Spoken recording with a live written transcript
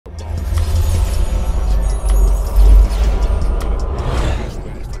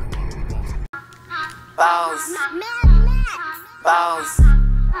Boss.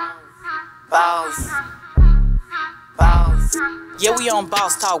 Yeah, we on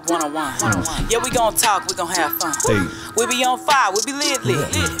Boss Talk 101. Yeah, we gon' talk, we gon' have fun. Hey. We be on fire, we be lit.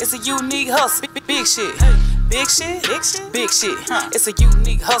 It's a unique hustle, big shit. Big shit, big shit, big shit. It's a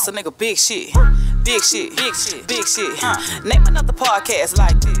unique hustle, nigga, big shit. Big shit, big shit, big shit. Name another podcast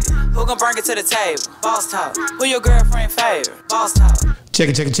like this. Who gon' bring it to the table? Boss Talk. Who your girlfriend favorite? Boss Talk. Check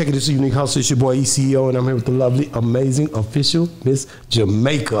it. This is Unique Hustle. It's your boy ECO, and I'm here with the lovely, amazing, official Miss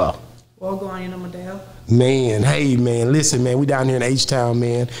Jamaica. What going on, Amadeo? Man, hey, man, listen, man, we down here in H-Town,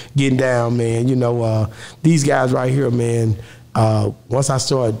 man, getting down, man. You know, these guys right here, man, once I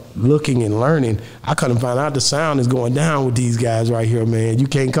started looking and learning, I couldn't find out the sound is going down with these guys right here, man. You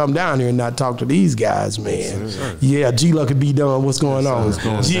can't come down here and not talk to these guys, man. Yes, yeah, Luckett be done. What's going on?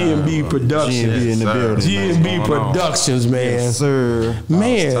 G&B Productions. G&B in the building. G&B Productions, man. Yes, sir.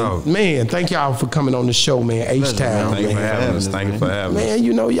 Man, thank y'all for coming on the show, man. H-Town, man. Thank you for having us. Thank you for having us. Man,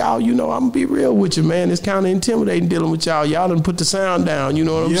 you know, y'all, I'm going to be real with you, man. It's kind of intimidating dealing with y'all. Y'all done put the sound down, you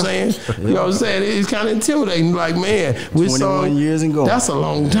know what I'm saying? You know what I'm saying? It's kind of intimidating. Like, man, we're 21 years and going. That's a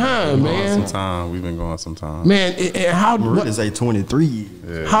long time, man. We've been going some time. Man, and how what is 23 years?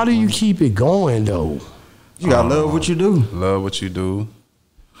 Yeah. How do you keep it going though? You gotta love what you do. Love what you do.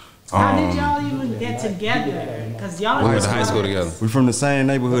 How did y'all even get together? Because y'all went to high school together. We're from the same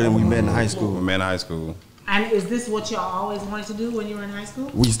neighborhood and we met in high school. We met in high school. And is this what y'all always wanted to do when you were in high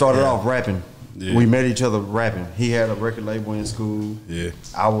school? We started off rapping. Yeah. We met each other rapping. He had a record label in school. Yeah.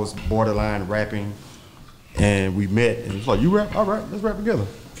 I was borderline rapping. And we met, and it's like, you rap? All right, let's rap together.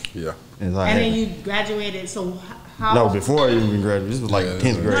 Yeah. And then you graduated, so how? No, before I even graduated. This was like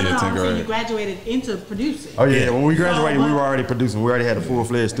 10th grade. No, so you graduated into producing. Oh, yeah. When we graduated, we were already producing. We already had a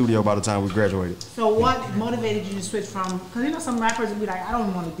full-fledged studio by the time we graduated. So what motivated you to switch from, because you know some rappers would be like, I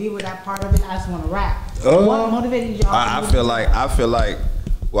don't want to deal with that part of it, I just want to rap. What motivated y'all? I feel like,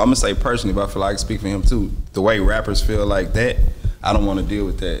 well, I'm going to say personally, but I feel like I speak for him too. The way rappers feel like that, I don't want to deal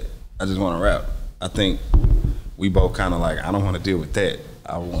with that. I just want to rap. I think we both kind of like, I don't want to deal with that.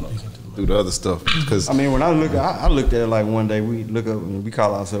 I want to do the other stuff. Cause I mean, when I looked at it like one day, we look up, and we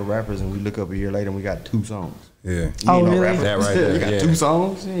call ourselves rappers, and we look up a year later, and we got 2 songs. Yeah. Oh, really? Rapper. That right there. You got 2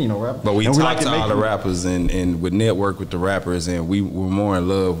 songs, you know, rapper. But we talked to all the rappers and would network with the rappers, and we were more in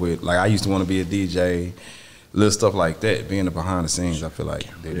love with, like, I used to want to be a DJ, little stuff like that, being the behind the scenes. I feel like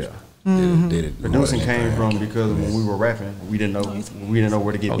did it. Producing came from because when we were rapping, we didn't know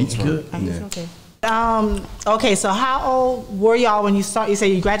where to get beats from. Okay. Okay, so how old were y'all when you started? You say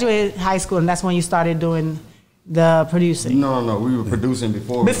you graduated high school, and that's when you started doing the producing. No, we were producing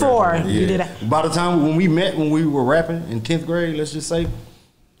before. Before you did that. By the time when we met, when we were rapping in 10th grade, let's just say,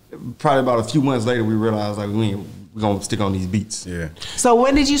 probably about a few months later, we realized like we're gonna stick on these beats. Yeah. So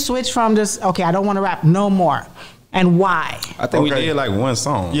when did you switch from just okay, I don't want to rap no more, and why? I think we did like one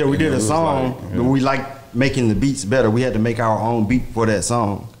song. Yeah, we did a song, but we liked making the beats better. We had to make our own beat for that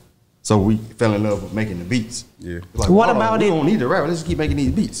song. So we fell in love with making the beats. Yeah. Like, what about it? We don't need to rap. Let's just keep making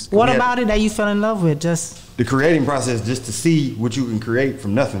these beats. What about it that you fell in love with? Just the creating process, just to see what you can create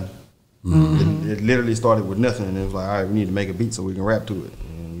from nothing. Mm-hmm. It literally started with nothing, and it was like, all right, we need to make a beat so we can rap to it.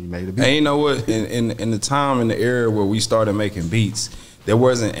 And we made a beat. And you know what? In the time in the era where we started making beats, there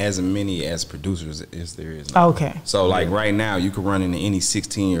wasn't as many as producers as there is now. Okay. So like right now, you could run into any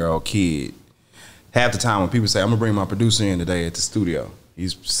 16-year-old kid. Half the time when people say, I'm gonna bring my producer in today at the studio.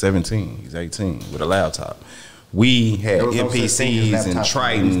 He's 17, he's 18 with a laptop. We had MPCs and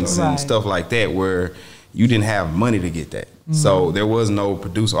Tritons and stuff like that where you didn't have money to get that. So there was no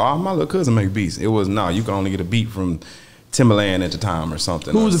producer. Oh, my little cousin make beats. It was, no, you can only get a beat from Timberland at the time or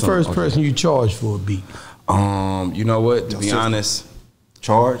something. Who was the first person you charged for a beat? You know what, to be honest,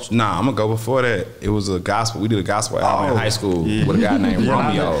 charged? Nah, I'm gonna go before that. It was a gospel. We did a gospel album in high school with a guy named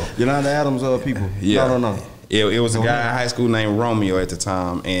Romeo. Yolanda Adams people. Yeah. No. It was a guy in high school named Romeo at the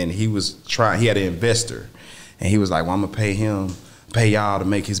time, and he was he had an investor, and he was like, well, I'm gonna pay y'all to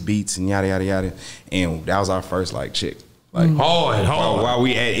make his beats and yada, yada, yada. And that was our first like chick. Like hard. While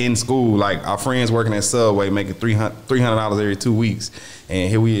we in school, like our friends working at Subway making $300 every 2 weeks, and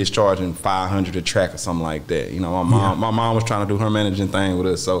here we is charging $500 a track or something like that. You know, my mom was trying to do her managing thing with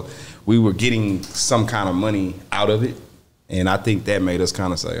us, so we were getting some kind of money out of it. And I think that made us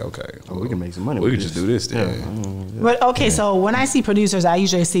kind of say, okay, we can make some money. We could just do this then. Yeah. But okay, so when I see producers, I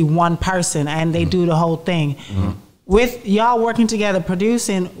usually see one person and they do the whole thing. With y'all working together,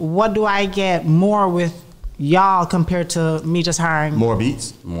 producing, what do I get more with y'all compared to me just hiring? More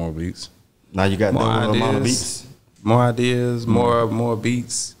beats. More beats. Now you got more amount of beats. More ideas, more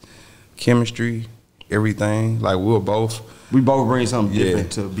beats, chemistry. everything. Like we both bring something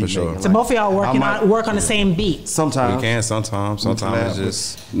different to beat sure. making. So both of y'all work on the same beat. Sometimes we can. Sometimes it's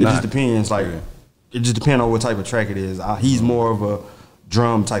just. It just depends. Like it just depends on what type of track it is. He's more of a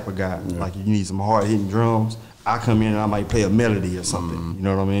drum type of guy. Yeah. Like you need some hard hitting drums. I come in and I might play a melody or something. You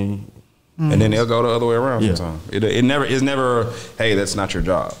know what I mean? And then they'll go the other way around sometimes. It's never. Hey, that's not your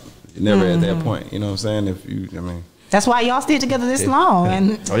job. You're never at that point. You know what I'm saying? That's why y'all stayed together this long.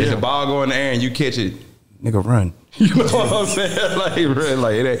 And if the ball go in the air and you catch it, nigga, run. You know what I'm saying? Like, run.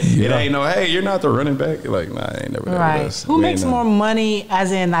 Like it ain't no. Hey, you're not the running back. You're like, nah, I ain't never. Right. Who makes more money,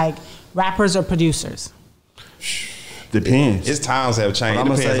 as in like rappers or producers? Depends. Its times have changed.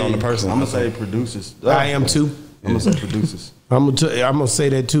 It depends on the person. I'm gonna say producers. I am too. I'm gonna say producers. I'm gonna say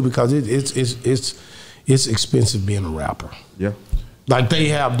that too because it's expensive being a rapper. Yeah. Like they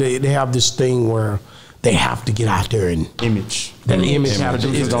have this thing where they have to get out there and image. That image.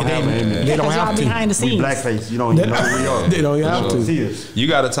 Producers don't have an image. They don't have to. Behind the scenes. We blackface. You don't even know who we are. They don't have to. You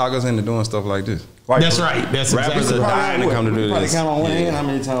got to talk us into doing stuff like this. That's right. That's rappers exactly are dying to come to do probably this. count on one hand how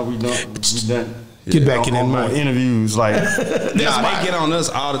many times we done. Get back in that mind. Interviews like they get on us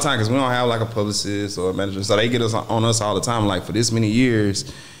all the time because we don't have like a publicist or a manager, so they get us on us all the time. Like for this many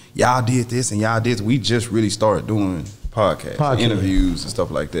years, y'all did this and y'all did. We just really started doing podcasts, interviews, and stuff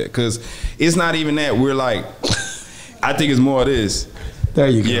like that. Because it's not even that. We're like, I think it's more of this. There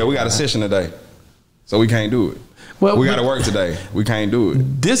you go. Yeah, we got a session today, so we can't do it. Well, we got to work today. We can't do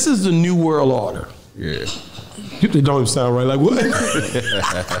it. This is the new world order. Yeah. They don't even sound right. Like what?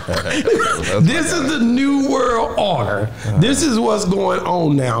 This is the new world order. This is what's going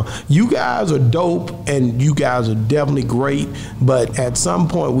on now. You guys are dope, and you guys are definitely great. But at some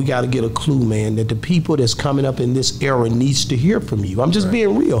point, we got to get a clue, man, that the people that's coming up in this era needs to hear from you. I'm just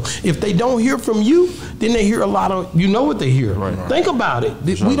being real. If they don't hear from you, then they hear a lot of. You know what they hear. Right. Think about it.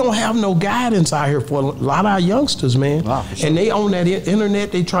 We don't have no guidance out here for a lot of our youngsters, man. And they on that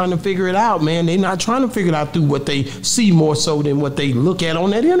internet. They trying to figure it out, man. They not trying to figure it out through what they see more so than what they look at on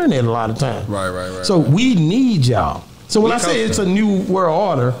that internet a lot of times. Right. So we need y'all. So when I say it's a new world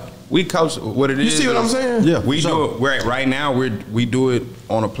order, we coach what it is. You see what I'm saying? Yeah. We do it right now. We do it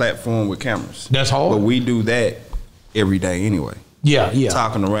on a platform with cameras. That's hard. But we do that every day anyway. Yeah.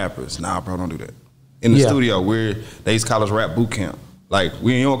 Talking to rappers. Nah, bro, don't do that. In the studio, they used to call us rap boot camp. Like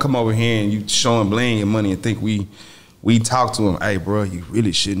you don't come over here and you showing bling your money and think we talk to them. Hey, bro, you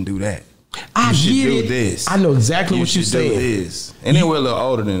really shouldn't do that. I should get do it. this. I know exactly what you're saying. This. And then we're a little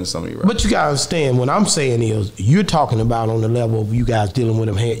older than some of you, right? But you gotta understand, what I'm saying is, you're talking about on the level of you guys dealing with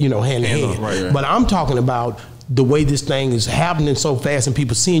them hand in hand. Right. But I'm talking about the way this thing is happening so fast and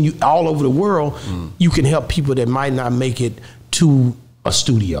people seeing you all over the world. You can help people that might not make it to a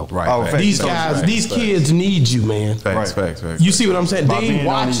studio. Right. These guys, these kids need you, man. Facts. You see what I'm saying? By They being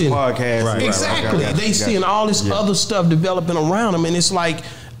on these watching. podcasts. Exactly. Right. They seeing all this other stuff developing around them, and it's like,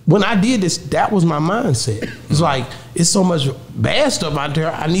 when I did this, that was my mindset. It's like, it's so much bad stuff out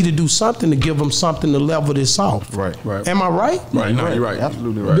there. I need to do something to give them something to level this off. Right. Am I right? Right. No, you're right.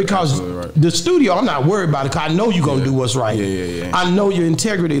 Absolutely right. Because the studio, I'm not worried about it because I know you're going to do what's right. Yeah. I know your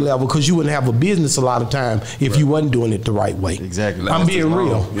integrity level because you wouldn't have a business a lot of time if you wasn't doing it the right way. Exactly. I'm being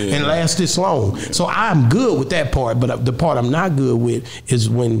real and last this long. So I'm good with that part, but the part I'm not good with is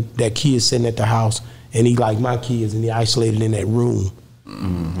when that kid's sitting at the house and he like my kids and he isolated in that room.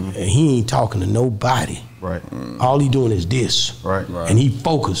 And he ain't talking to nobody. Right. All he doing is this. Right. And he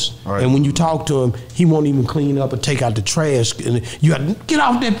focused. Right. And when you talk to him, he won't even clean up or take out the trash. And you got to get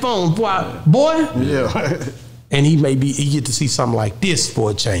off that phone, boy. Yeah. And he get to see something like this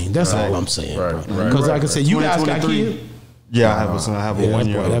for a change. That's all I'm saying. Because like I said, you guys got kids. Yeah, I have a son. I have a 1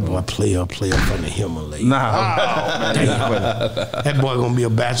 year. That boy player from the Himalayas. Nah. That boy gonna be a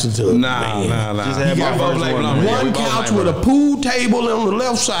bachelor. Nah. Just had my first one. One couch with a pool table on the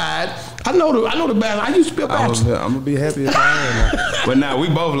left side. I know the bachelor. I used to be a bachelor. I'm gonna be happy if I am. But now we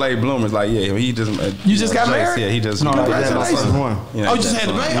both late bloomers. Like he just. You just got married? Yeah, he just. No, I had my first one. Oh, you just had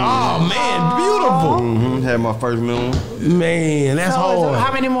the baby? Oh man, beautiful. Had my first one. Man, that's hard.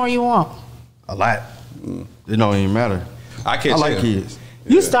 How many more you want? A lot. It don't even matter. I like kids.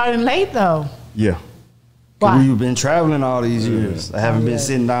 You starting late though. Yeah. Why? We've been traveling all these years. I haven't been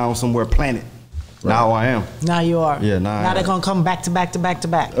sitting down somewhere planted. Right. Now I am. Now you are. Yeah, now they're gonna come back to back to back to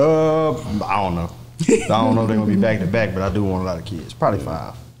back. I don't know. I don't know if they're gonna be back to back, but I do want a lot of kids. Probably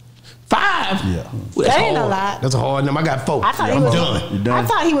 5. 5? Yeah. Well, that ain't a lot. That's a hard number. I got 4. I thought I'm done. You done? I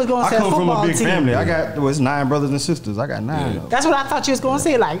thought he was gonna say a football team. I come from a big family. I got 9 brothers and sisters. I got 9 of them. That's what I thought you was gonna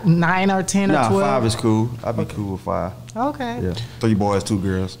say, like 9 or 10 or 12. 5 is cool. I'd be cool with 5. Okay. Yeah. 3 boys, 2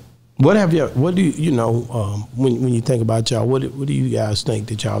 girls. What do you know, when you think about y'all, what do you guys think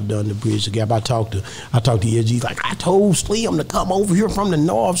that y'all done to bridge the gap? I talked to EG, like, I told Slim to come over here from the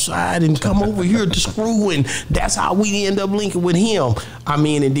north side and come over here to Screw, and that's how we end up linking with him. I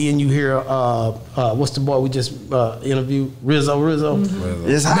mean, and then you hear, what's the boy we just interviewed? Rizzo. Mm-hmm.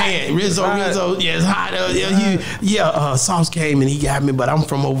 It's hot. Man, Rizzo, yeah, it's hot. Sauce came and he got me, but I'm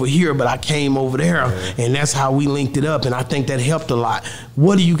from over here, but I came over there, and that's how we linked it up, and I think that helped a lot.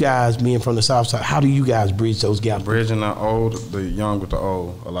 What do you guys, being from the south side, how do you guys bridge those gaps? Bridging the young with the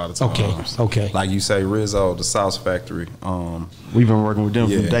old a lot of times. Okay. Like you say, Rizzo, the Sauce Factory. We've been working with them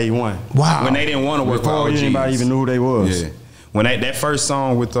from day one. Wow. When they didn't want to work with Before OGs. anybody even knew who they was. Yeah. When that first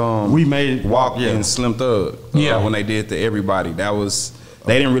song with we made Walk and Slim Thug, when they did the Everybody, that was,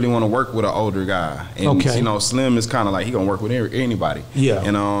 they didn't really want to work with an older guy. And you know, Slim is kind of like, he gonna work with anybody. Yeah.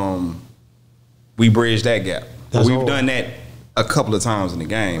 And we bridged that gap. That's We've hard. done that a couple of times in the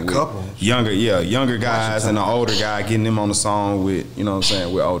game. Younger guys and an older guy, getting them on the song with, you know what I'm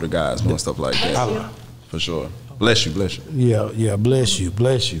saying, with older guys and stuff like that. For sure. Bless you. Yeah, bless you.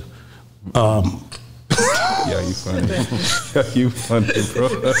 Yeah, you funny. You funny, bro.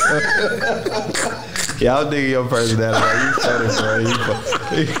 Y'all dig your personality. You funny, bro.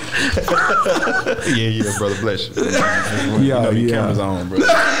 Yeah, brother. Bless you. Your camera's on, bro.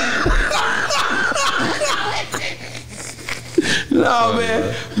 No,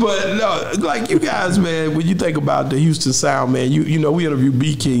 man, but no, like you guys, man. When you think about the Houston sound, man, you know we interviewed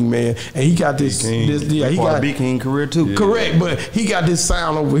B King, man, and he got this. He got B King career too. Yeah. Correct, but he got this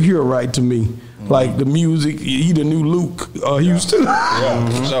sound over here, right, to me. Like the music, he the new Luke Houston.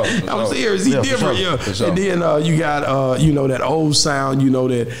 I'm serious, he different, And then you got you know, that old sound, you know,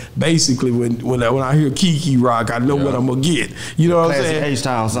 that basically when I hear Kiki rock, I know what I'm gonna get. You know what I'm saying?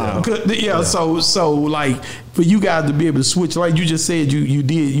 H-Town sound. So like for you guys to be able to switch, like you just said,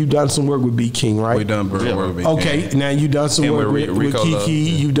 you done some work with B King, right? We done work with B King. Okay, now you done some work with Kiki.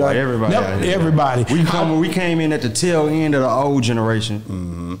 You done everybody. We came in at the tail end of the old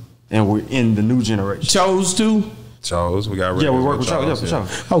generation. And we're in the new generation. Chose to? Chose. We got we work with Chose. For sure.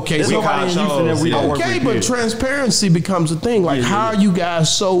 Okay, there's nobody in Houston that we don't work with. But transparency becomes a thing. Like, how are you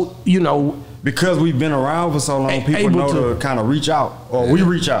guys so, you know? Because we've been around for so long, people know to kind of reach out, or we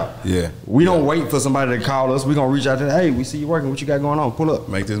reach out. Yeah. We don't wait for somebody to call us. We're going to reach out to them. Hey, we see you working. What you got going on? Pull up.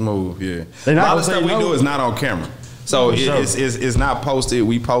 Make this move, yeah. A lot of stuff we do is not on camera. So it's not posted.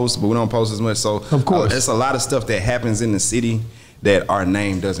 We post, but we don't post as much. So of course, it's a lot of stuff that happens in the city that our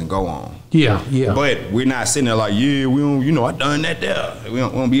name doesn't go on. Yeah. But we're not sitting there like, we don't, you know, I done that there. We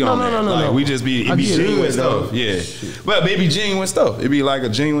don't be on that. No. We just be, it be genuine stuff. Yeah. But it be genuine stuff. It be like a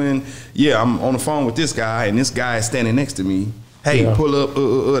genuine, I'm on the phone with this guy and this guy is standing next to me. Hey, pull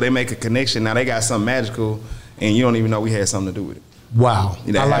up, they make a connection. Now they got something magical and you don't even know we had something to do with it. Wow.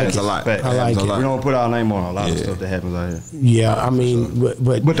 That happens a lot. I like it. We don't put our name on a lot of stuff that happens out here. Yeah, I mean,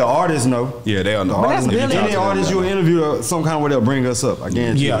 but the artists know. Yeah, they all know. Any artist you'll interview, some kind of way they'll bring us up. I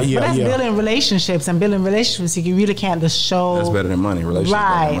guarantee. But that's building relationships, and building relationships, you really can't just show. That's better than money. Relationships,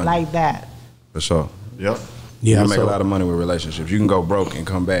 right? money. Like that. For sure. Yep. You can make a lot of money with relationships. You can go broke and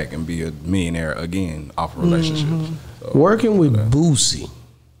come back and be a millionaire again off of relationships. So, working with Boosie.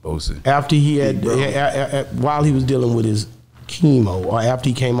 After he had, while he was dealing with his chemo, or after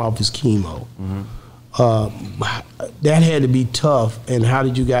he came off his chemo, that had to be tough. And how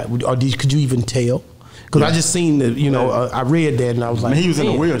did you guys, could you even tell? Because I just seen that, I read that and I was like, he was in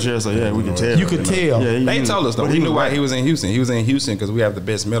a wheelchair, so we could tell. You could tell. They told us though. We knew why he was in Houston. He was in Houston because we have the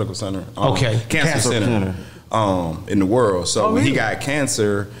best medical center, cancer center in the world. So when he got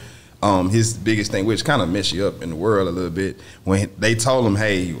cancer, his biggest thing, which kind of messed you up in the world a little bit, when they told him,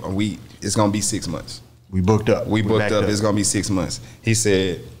 hey, it's gonna be 6 months. We booked up. It's gonna be 6 months. He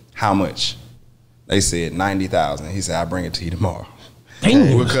said, how much? They said 90,000. He said, I'll bring it to you tomorrow.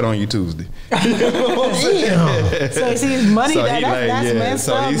 Damn. We'll cut on you Tuesday. Damn. So you see his money, that's messed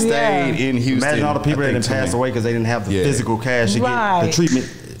up. So he stayed in Houston. Imagine all the people that didn't pass away because they didn't have the physical cash to get the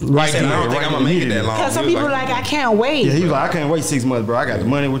treatment. Right. I don't think I'm gonna make it that long. Because some people like, I can't wait. Yeah, he was like, I can't wait 6 months, bro. I got the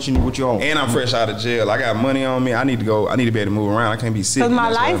money. What you own? And I'm fresh out of jail. I got money on me. I need to be able to move around. I can't be sick. Because my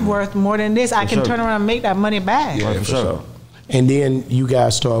life worth more than this. I can turn around and make that money back. Yeah, for sure. And then you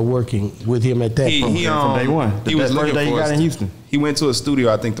guys started working with him at that point. From day one. He was looking first day for he got us. in Houston. He went to a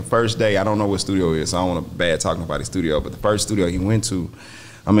studio, I think the first day. I don't know what studio it is, so I don't want to bad talking about his studio. But the first studio he went to,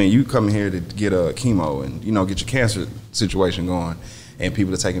 I mean, you come here to get a chemo and, get your cancer situation going. and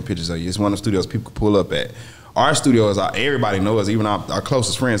people are taking pictures of you. It's one of the studios people can pull up at. Our studio is everybody knows, even our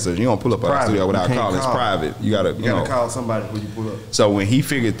closest friends. So you don't pull up at our studio without calling. It's private. You gotta call somebody when you pull up. So when he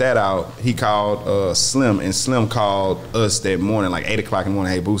figured that out, he called Slim, and Slim called us that morning, like 8 o'clock in the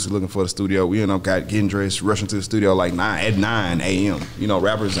morning. Hey, Boosie, looking for the studio. We ended up getting dressed, rushing to the studio like 9 a.m. You know,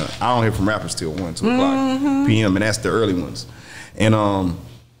 rappers. I don't hear from rappers till 1, 2 o'clock p.m. and that's the early ones. And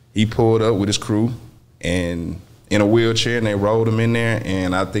he pulled up with his crew and in a wheelchair, and they rolled him in there.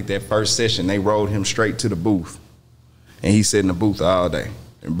 And I think that first session, they rolled him straight to the booth. And he sat in the booth all day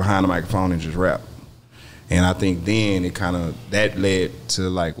and behind the microphone and just rap. And I think then it kind of, that led to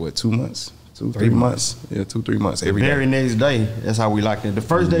like, what, 2 months? 3 months? Yeah, 2-3 months every day. Very next day, that's how we locked in. The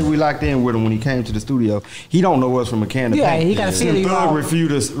first day we locked in with him when he came to the studio, he don't know us from a can of paint. Yeah, he got to feel you out.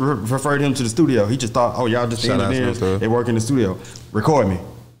 Referred him to the studio. He just thought, oh, y'all just engineers, they work in the studio. Record me.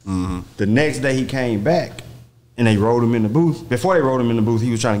 The next day he came back, and they rolled him in the booth. Before they rolled him in the booth, he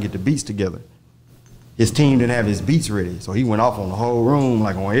was trying to get the beats together. His team didn't have his beats ready, so he went off on the whole room,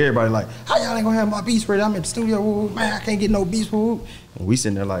 like on everybody, like, how y'all ain't gonna have my beats ready? I'm at the studio, man, I can't get no beats. And we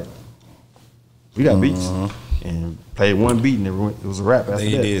sitting there like, we got beats. And played one beat, and it was a rap after that.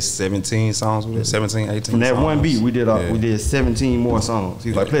 They did 17 songs with it, 17, 18 From that songs. one beat, we did 17 more songs. He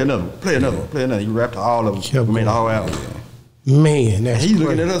was like, play another one, play another one, play another one. He rapped all of them, we made the whole album. Man, that's He's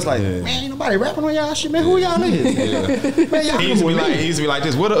looking at us like, man, ain't nobody rapping on y'all shit, man. Who y'all niggas? Man, y'all He used to be like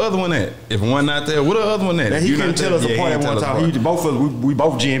this. Where the other one at? If one not there, where the other one at? Man, he couldn't tell us apart at one time. We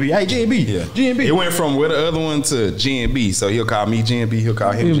both GNB. Hey, GNB. Yeah. GNB. It went from where the other one to GNB. So he'll call me GNB. He'll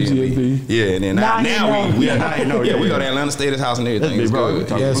call him GNB. Yeah, and then now we go to Atlanta State House and everything. It's good.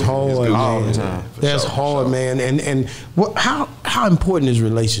 That's hard, man. That's hard, man. And how important is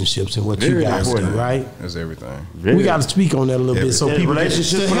relationships and what you guys do, right? That's everything. We got to speak on that a little bit so people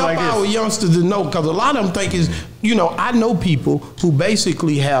relationships to help like our youngsters to know, because a lot of them think is, I know people who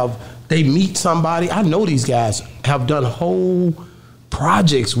basically they meet somebody. I know these guys have done whole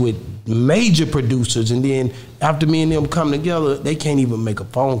projects with major producers, and then after me and them come together, they can't even make a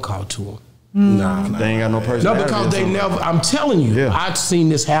phone call to them. Nah, they ain't got no personality. No, because they never. I'm telling you, I've seen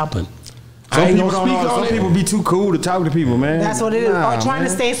this happen. Some people be too cool to talk to people, man. That's what it is. Or trying to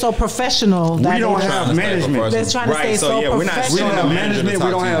stay so professional. We don't have management. That's trying to stay so professional. We don't have management.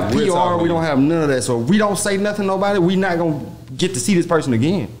 We don't have PR. We don't have none of that. So if we don't say nothing to nobody, we not gonna get to see this person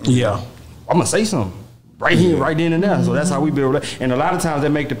again. Yeah, I'm gonna say something right here, right then and there. So that's how we build it. And a lot of times that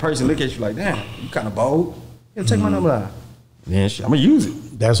make the person look at you like, damn, you kind of bold. Yeah, check my number out. Man, I'm gonna use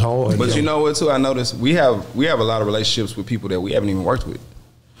it. That's hard. But you know what too? I noticed we have a lot of relationships with people that we haven't even worked with.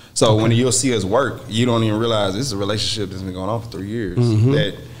 So when you'll see us work, you don't even realize this is a relationship that's been going on for 3 years.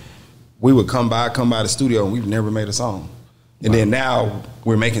 That we would come by the studio, and we've never made a song. And then now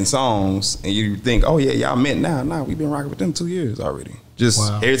we're making songs, and you think, oh yeah, y'all met now. Nah, we've been rocking with them 2 years already. Just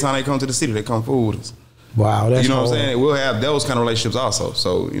every time they come to the city, they come fool with us. Wow, that's you know hard. what I'm saying? We'll have those kind of relationships also.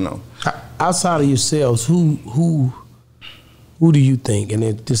 So outside of yourselves, who do you think? And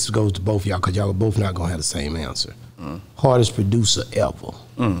then this goes to both y'all, because y'all are both not gonna have the same answer. Hardest producer ever.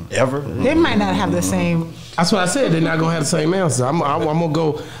 Ever? They might not have the same. That's what I said. They're not gonna have the same answer. I'm gonna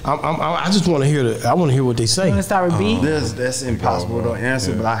go. I just want to hear I want to hear what they say. You want to start with B? That's impossible to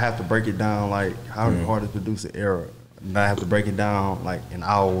answer, but I have to break it down like how the hardest producer ever. And I have to break it down like in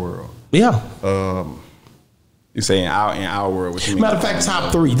our world. Yeah. you saying in our world? What you mean? Matter of fact,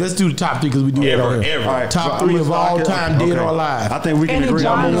 top three. Let's do the top three because we do ever. Right, top three of all time, dead or alive. I think we can agree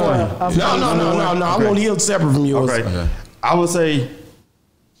on one. No. I want to hear separate from yours. Okay. I would say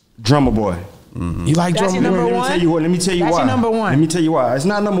Drummer Boy. Mm-hmm. You like That's Drummer Boy? number one? Let me tell you why. That's your number one. Let me tell you why. It's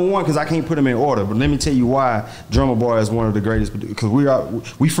not number one because I can't put them in order, but let me tell you why Drummer Boy is one of the greatest. Because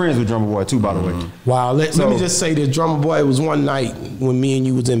we friends with Drummer Boy too, by the way. Wow. Let me just say this. Drummer Boy, it was one night when me and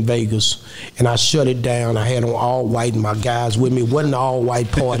you was in Vegas, and I shut it down. I had on all white, and my guys with me. It wasn't an all white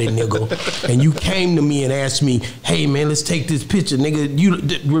party, nigga. And you came to me and asked me, "Hey man, let's take this picture, nigga. You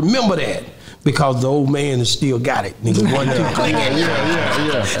remember that?" Because the old man has still got it, nigga. 1, 2, click.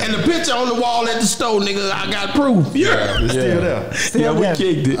 Yeah. And the picture on the wall at the store, nigga, I got proof. It's still there. We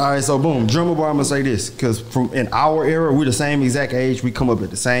kicked it. All right, so boom, Drummer Boy, I'm gonna say this, because from in our era, we're the same exact age. We come up at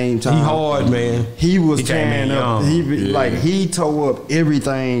the same time. He hard, man. He was tearing up. He tore up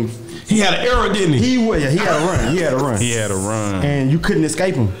everything. He had an era, didn't he? He had a run. And you couldn't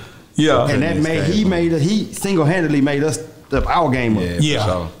escape him. Yeah. And he single-handedly made us step our game up.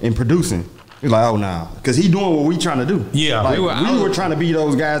 Yeah. In producing. He's like, oh nah, because he doing what we trying to do. Yeah, like, we were trying to be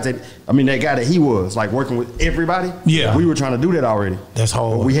those guys that that guy that he was like working with everybody. Yeah, we were trying to do that already. That's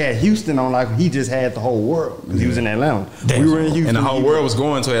hard. But we had Houston on like he just had the whole world because he was in Atlanta. We were in Houston, and the whole world was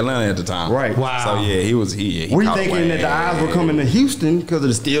going to Atlanta at the time. Right. Wow. So yeah, he we thinking that the eyes were coming to Houston because of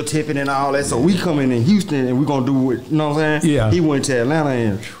the steel tipping and all that. So we coming in Houston and we gonna do what you know what I'm saying. Yeah. He went to Atlanta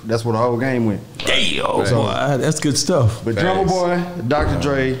and that's where the whole game went. Damn, boy, that's good stuff. But Drummer Boy, Dr.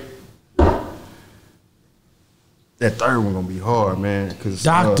 Dre. That third one gonna be hard, man. Cause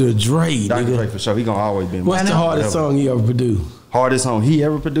Dr. Dre, Dr. nigga. Dre for sure. He gonna always be. What's the hardest song he ever produced? Hardest song he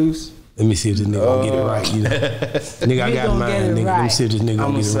ever produced? Let me see if this nigga gonna get it right. You know? Nigga, I got mine, nigga. Let me see if this nigga gonna get it right.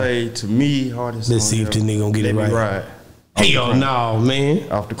 I'm gonna say to me, hardest song. Let's see if this nigga gonna get it right. Ride. Hell no,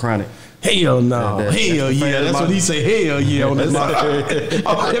 man. Off the Chronic. Hell no. Hell yeah. That's what he say. Hell yeah on that song.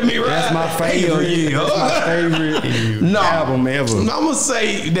 Oh, let me ride. That's my favorite. Hell yeah. That's my favorite album ever. I'm gonna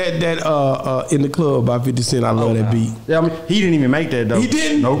say that In the Club by 50 Cent. I love that beat. Yeah, I mean, he didn't even make that though. He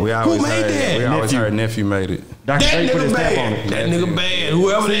didn't? Nope. Who made that? We always heard Nephew made it. That nigga bad. That nigga bad.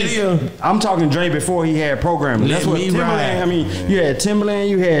 Whoever that is. I'm talking Dre before he had programming. That's what Timberland. I mean, you had Timberland,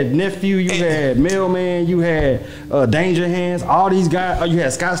 you had Nephew, you had Mailman, you had Danger Hands. All these guys. You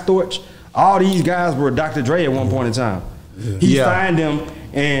had Scott Storch. All these guys were Dr. Dre at one point in time. He signed them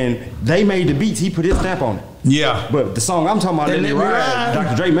and they made the beats. He put his stamp on it. Yeah. But the song I'm talking about, Let Me Ride,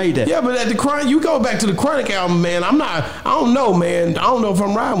 Dr. Dre made that. Yeah, but at the Chronic, you go back to the Chronic album, man. I don't know, man. I don't know if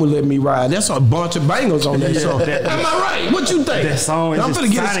I'm riding with Let Me Ride. That's a bunch of bangers on that song. Am I right? What you think? That song is I'm finna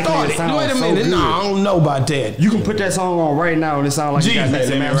get it started. Wait a minute. So no, I don't know about that. You can put that song on right now and it sounds like you got Let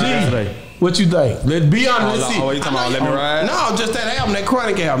Me Ride today. What you think? Let's be honest. Let's see. Oh, you talking about Let Me Ride? No, just that album, that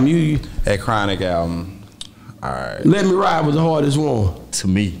Chronic album. That Chronic album. All right. Let Me Ride was the hardest one. To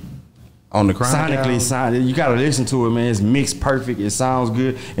me. On the Chronic Sonically, you gotta listen to it, man. It's mixed perfect. It sounds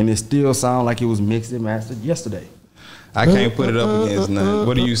good, and it still sounds like it was mixed and mastered yesterday. I can't put it up against nothing.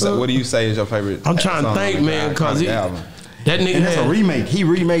 What do you say? What do you say is your favorite? I'm trying to think, man, because that nigga and that's a remake. He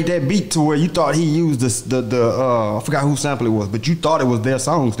remade that beat to where you thought he used the I forgot whose sample it was, but you thought it was their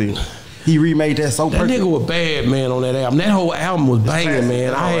song still. He remade that so perfect. That nigga was bad, man, on that album. That whole album was banging,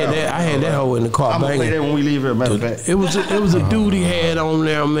 man. I had that whole in the car banging. I'm gonna play that when we leave here, matter of fact. It was a dude he had on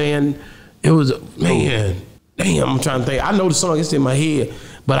there, man. It was man. Damn, I'm trying to think. I know the song, it's in my head,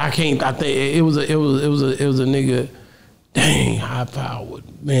 but I can't. I think it was a nigga. Dang, High Power,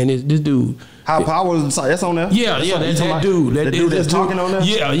 man. This dude. High Power, that's on there. Yeah, that's that dude. That dude that's talking on there.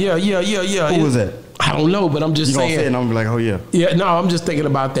 Yeah. Who was that? I don't know, but I'm just saying. You gonna say it and I'm gonna be like, oh yeah. Yeah, no, I'm just thinking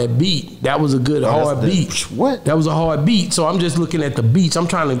about that beat. That was a good hard beat. What? That was a hard beat. So I'm just looking at the beats. I'm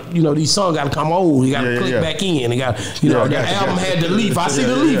trying to, these songs got to come old. You got to click back in. They got, the album had the leaf. I see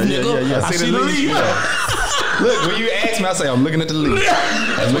the leaf, nigga. I see the leaf. Look, when you ask me, I say I'm looking at the leaf.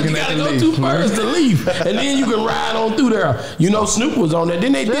 I'm looking at the leaf. Go to first, the leaf, and then you can ride on through there. Snoop was on there.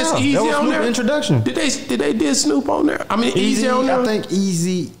 Didn't they diss Easy on there? Introduction. Did they diss Snoop on there? I mean, Easy on there. I think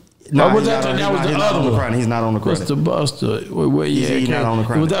Easy. No, that was the other one. He's not on the credit. Mr. Buster. Where he's not on the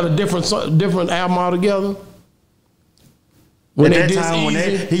credit. Was that a different album altogether? At that time, when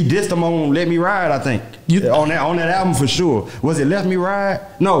he dissed them on Let Me Ride, I think. On that album for sure. Was it Let Me Ride?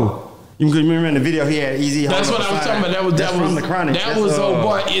 No. You can remember in the video he had Easy. That's what I was talking about. That was from the Chronic. That was old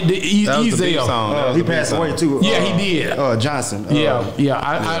boy. Easy song. He passed away too. Yeah, he did. Johnson.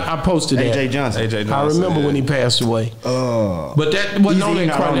 I posted that. AJ Johnson. I remember when he passed away. But that wasn't on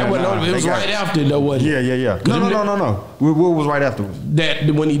that Chronic. It was right after though, wasn't it? Yeah. No. What was right afterwards? That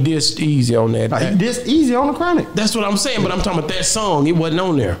when he dissed Easy on that. He dissed Easy on the Chronic. That's what I'm saying. But I'm talking about that song. It wasn't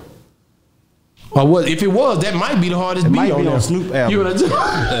on there. Or if it was, that might be the hardest beat might on be there. On Snoop album.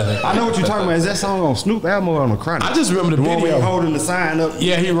 I know what you're talking about. Is that song on Snoop album or on the Chronic? I just remember the video. One where he holding the sign up.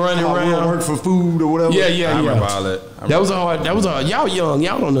 Yeah, he running around. Work for food or whatever. Yeah. I remember all that. That was hard. Y'all young.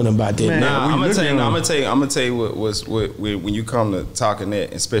 Y'all don't know nothing about that. Man, I'm gonna tell you what when you come to talking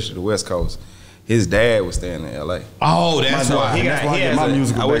that, especially the West Coast. His dad was staying in L.A. Oh, that's why. He has my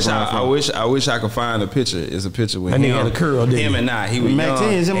musical background. I wish I could find a picture. It's a picture with him. He had a curl. Him and I. He was Mac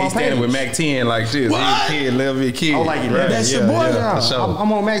 10 is in my standing with Mac 10 like this. What? He a kid, little kid. Oh, like 11. That's your boy. Yeah, for sure.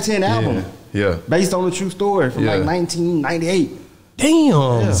 I'm on Mac 10 album. Yeah. Based on a true story from like 1998. Damn.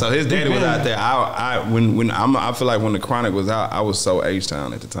 Yeah. So his daddy was out there. I feel like when the Chronic was out, I was so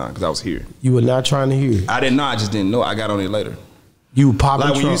H-Town at the time because I was here. You were not trying to hear it. I didn't know. I just didn't know. I got on it later. You popping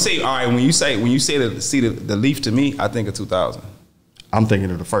like when you say, all right, when you say the leaf to me, I think of 2000. I'm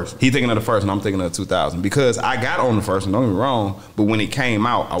thinking of the first one. He thinking of the first one. I'm thinking of 2000 because I got on the first one. Don't get me wrong, but when it came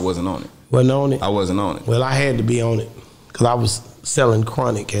out, I wasn't on it. Wasn't on it. I wasn't on it. Well, I had to be on it because I was selling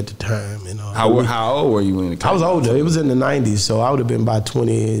Chronic at the time. How old were you when it came out? I was older. It was in the 90s, so I would have been about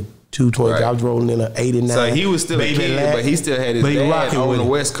 220. Right. I was rolling in an 89. So he was still a kid, but he still had his dad on the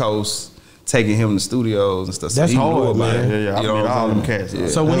West Coast taking him to studios and stuff. So That's he hard, knew about man. it. Yeah, I mean, all them cats. Yeah.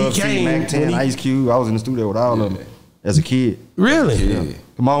 So when he came, Mac 10, Ice Cube, I was in the studio with all of them as a kid. Really? Yeah.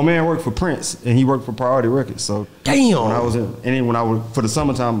 My old man worked for Prince, and he worked for Priority Records. So damn. When I was and then when I was for the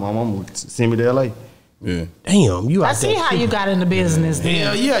summertime, my mom would send me to LA. Yeah. Damn, you. I see how you got into business.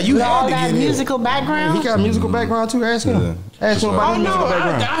 Hell yeah, you with had all to that get musical background. He got a musical background too. Ask him. Ask him about his musical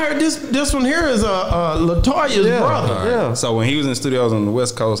background. I heard this one here is Letoya's brother. Yeah. So when he was in studios on the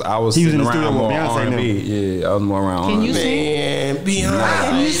West Coast, I was He was sitting in the around studio with more Beyonce R&B. Yeah, I was more around Can R&B. you sing? Man, Beyonce.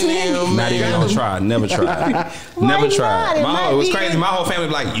 Can you sing? Not even gonna try. Never tried. Never tried. It was crazy. My whole family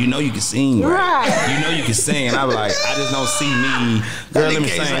was like, you know you can sing, right? You know you can sing. And I was like, I just don't see me. Girl, let me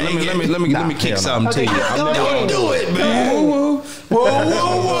sing. Let me kick something to you. I'm never gonna do it, man. Whoa.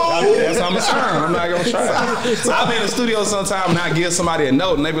 That's how I'm gonna try. I'm not gonna try. So I'll be in the studio sometime and I give somebody a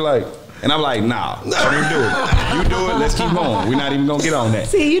note and they be like, and I'm like, nah, don't even do it. You do it, let's keep going. We're not even gonna get on that.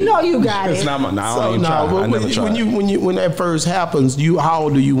 See, you know you got it. It's not my, I don't even try. I never tried. When that first happens, how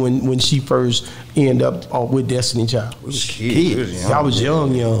old are you when she first end up with Destiny Child? We was kids. I was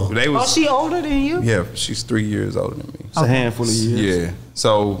young. Was she older than you? Yeah, she's 3 years older than me. It's a handful of years. Yeah.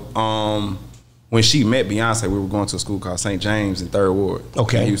 So when she met Beyonce, we were going to a school called St. James in 3rd Ward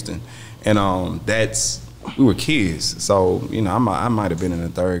in Houston. And we were kids. So, I might have been in the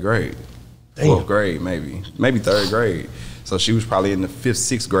 3rd grade. 4th grade, maybe 3rd grade. So she was probably in the 5th,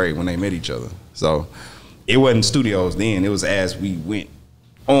 6th grade when they met each other. So it wasn't studios then. It was as we went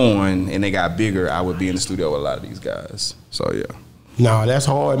on and they got bigger, I would be in the studio with a lot of these guys. So yeah. No, that's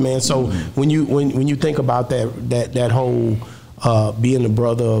hard, man. So when you think about that whole being the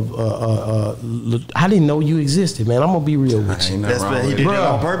brother of, I didn't know you existed, man. I'm gonna be real with you. That's what he did that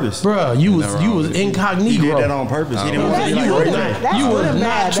on purpose, bro. You was incognito. He did that on purpose. He didn't want to be like you was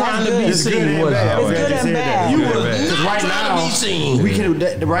not trying to be seen. It's good and bad. You was right now. We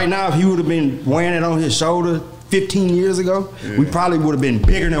could right now if he would have been wearing it on his shoulder 15 years ago, we probably would have been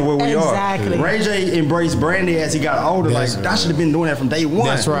bigger than where we are. Exactly. Ray J embraced Brandy as he got older. I should have been doing that from day one.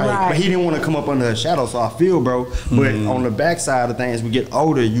 That's right. But he didn't want to come up under her shadow, so I feel, bro. But on the backside of things, we get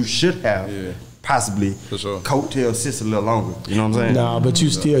older, you should have possibly coattail sis a little longer. You know what I'm saying? Nah, but you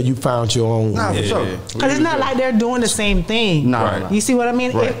found your own. Nah, for sure. Because it's not like they're doing the same thing. Nah. You see what I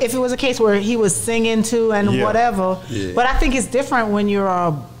mean? Right. If it was a case where he was singing too and whatever, but I think it's different when you're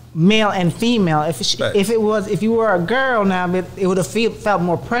a male and female. If you were a girl now, it would have felt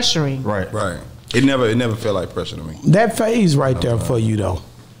more pressuring. Right. It never felt like pressure to me. That phase right there for you though.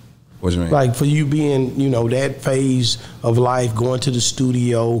 What you mean? Like for you being, that phase of life, going to the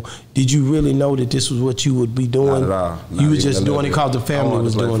studio, did you really know that this was what you would be doing? Not at all. You was just doing it because the family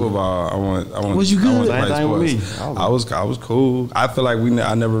was doing football. it. Was you good? I was cool. I feel like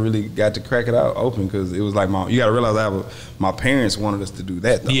I never really got to crack it out open because it was like you got to realize my parents wanted us to do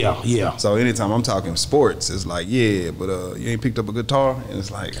that though. Yeah. So anytime I'm talking sports, it's like, but you ain't picked up a guitar, and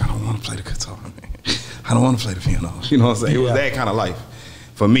it's like I don't want to play the guitar, man. I don't want to play the piano. You know what I'm saying? It was that kind of life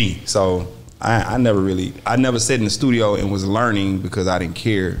for me. So I never sat in the studio and was learning because I didn't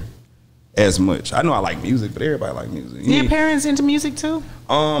care as much. I know I like music, but everybody like music. Your parents into music too?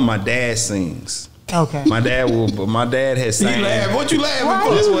 My dad sings. Okay. My dad has sang. What you laughing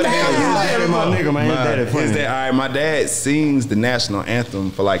for? That's what hell you laughing, my nigga, man. My dad sings the national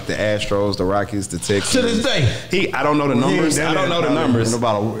anthem for like the Astros, the Rockies, the Texans. To this day. I don't know the numbers. I don't know the numbers. In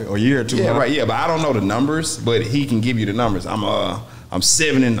about a year or two. Yeah, right. Yeah, but I don't know the numbers. But he can give you the numbers. I'm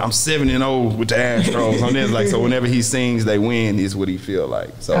 7-0 with the Astros. So whenever he sings, they win is what he feel like.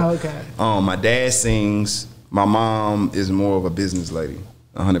 So my dad sings. My mom is more of a business lady,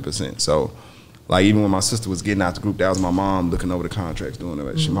 100%. So like even when my sister was getting out the group, that was my mom looking over the contracts, doing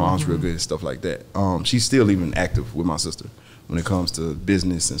it. My mom's real good at stuff like that. She's still even active with my sister when it comes to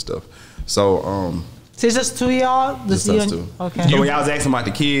business and stuff. So it's just two of y'all? Just us two. Okay. So when y'all was asking about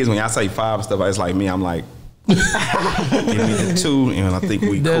the kids, when y'all say 5 and stuff, it's like me, I'm like, give me the 2, and I think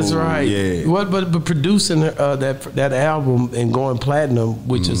we That's cool. right. Yeah. But producing that album and going platinum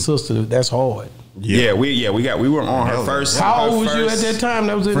with your sister, that's hard. Yeah, we were on her first. How old was you at that time?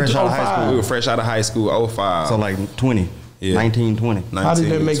 That was in 05. We were fresh out of high school, 05. So like 20. Yeah. 19, 20. How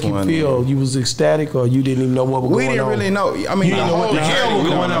did that make you feel? You was ecstatic, or you didn't even know what was going on? We didn't really know. I mean, you didn't know what the hell was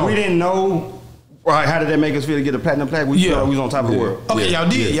going on. We didn't know. Right, how did that make us feel to get a platinum plaque? We felt like we was on top of the world. Okay, y'all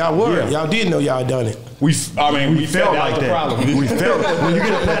did. Y'all were. Y'all did know y'all done it. We felt like that. We felt when you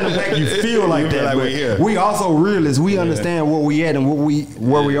get a platinum plaque, you feel like that. Like we also realists. We understand where we at and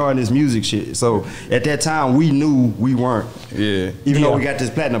where we are in this music shit. So at that time, we knew we weren't. Yeah. Even though we got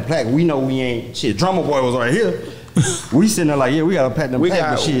this platinum plaque, we know we ain't shit. Drummer Boy was right here. We sitting there like, yeah, we got to pack them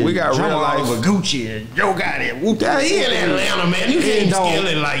shit. We got real life with Gucci and Joe got it. He in Atlanta, man. You can't steal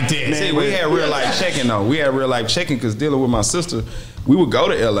it like that. Man, see, we had real life checking though. We had real life checking because dealing with my sister, we would go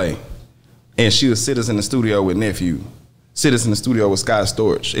to LA and she would sit us in the studio with Nephew. Sit us in the studio with Scott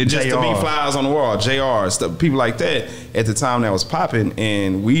Storch. It just to be flies on the wall, JR, stuff, people like that at the time that was popping,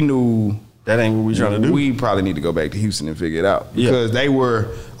 and we knew that ain't what we trying to do. We probably need to go back to Houston and figure it out because they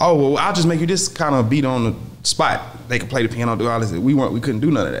were, oh well, I'll just make you this kind of beat on the spot. They could play the piano, do all this. We couldn't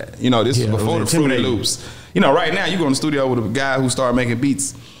do none of that. You know, this was before the Fruity Loops. You know, right now you go in the studio with a guy who started making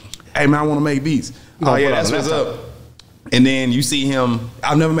beats. Hey man, I want to make beats. Oh yeah, that's what's up. And then you see him,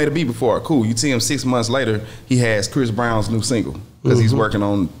 I've never made a beat before. Cool. You see him 6 months later, he has Chris Brown's new single because he's working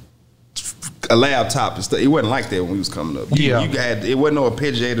on a laptop and stuff. It wasn't like that when we was coming up. It wasn't no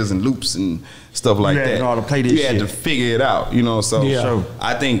arpeggiators and loops and stuff like that. You had to figure it out, you know. So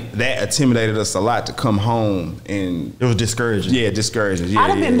I think that intimidated us a lot to come home, and it was discouraging. Yeah, discouraging. Yeah,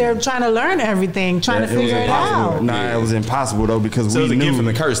 I'd have been there trying to learn everything, trying to figure it out. Nah, it was impossible though because we knew from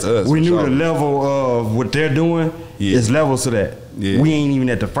the curse to us. We knew the level of what they're doing is levels to that. Yeah. We ain't even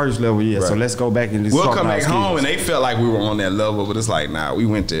at the first level yet, so let's go back and just we'll come back home, and they felt like we were on that level, but it's like, nah, we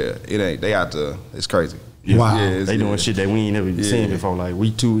went there. It ain't. They out there. It's crazy. Wow. Yeah, they doing shit that we ain't never seen before. Like,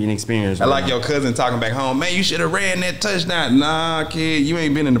 we too inexperienced. I like your cousin talking back home, man, you should have ran that touchdown. Nah, kid, you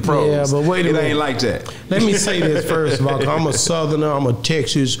ain't been in the pros. Yeah, but wait a minute. It ain't like that. Let me say this first of all, 'cause I'm a Southerner, I'm a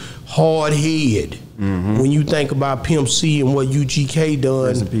Texas hard head. When you think about Pimp C and what UGK done.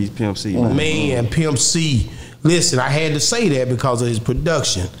 Rest in peace, Pimp C. Man, Pimp C. Listen, I had to say that because of his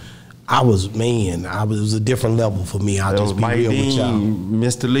production. It was a different level for me. I'll just be real with y'all.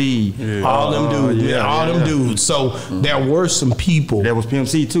 Mr. Lee. Yeah. All them dudes, man. All them dudes. So there were some people. That was Pimp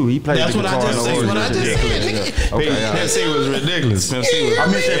C too. He played That's the what I guitar. just said. What I just said. Pimp C was ridiculous. Pimp C was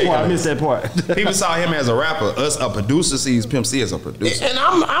I missed that part. People saw him as a rapper. Us, a producer, sees Pimp C as a producer. And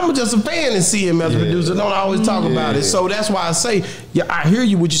I'm just a fan and see him as a producer. Don't always talk about it. So that's why I say, I hear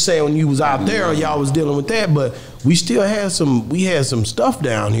you what you saying when you was out there or y'all was dealing with that, but we still had some stuff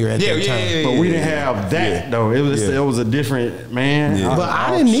down here at that time. But we didn't have that though. It was a different man. But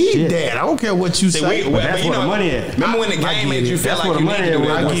I didn't need that. I don't care what you say. But that's where the money at. Remember when the game made you feel like you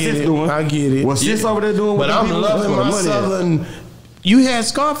needed to do that? I get it. What's Sis over there doing? But I'm loving my Southern. You had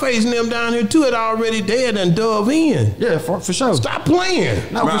Scarface and them down here too. It already dead and dove in. Yeah, for sure. Stop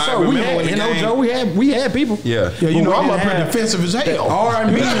playing. No, for sure. We had people. Yeah. You know I'm up here defensive as hell.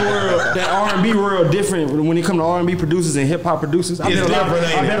 R&B world different when it comes to R&B producers and hip hop producers. I bet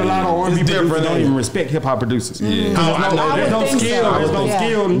a lot of R&B producers don't even respect hip hop producers. Yeah. There's no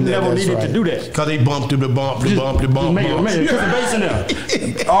skill level needed to do that. Because they bumped the bump. Put the bass in there.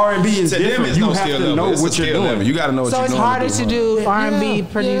 R&B is different. You have to know what you're doing. You got to know what you're doing. So it's harder to do R&B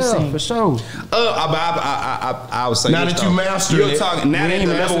producing. Yeah, for sure. I would say now that you mastered it, now that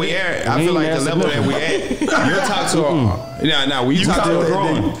the level we at, I feel like the level that we at, you'll talk to when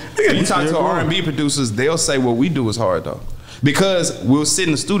you talk to R&B producers, they'll say what we do is hard though. Because we'll sit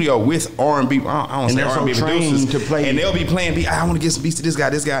in the studio with R&B, I don't say R&B producers, to play, and they'll be playing beats. I want to get some beats to this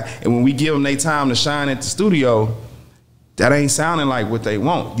guy, and when we give them their time to shine at the studio, that ain't sounding like what they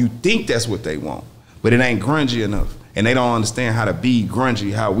want. You think that's what they want, but it ain't grungy enough. And they don't understand how to be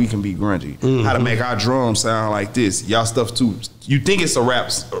grungy, how we can be grungy, how to make our drums sound like this. Y'all stuff too. You think it's a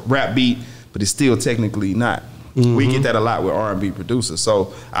rap beat, but it's still technically not. We get that a lot with R&B producers.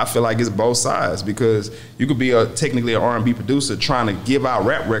 So I feel like it's both sides because you could be technically an R&B producer trying to give out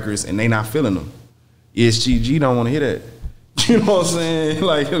rap records and they not feeling them. SGG don't want to hear that. You know what I'm saying?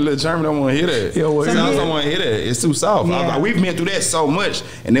 Like, Lil German don't want to hear that. Sounds don't want to hear that. It's too soft. Yeah. We've been through that so much,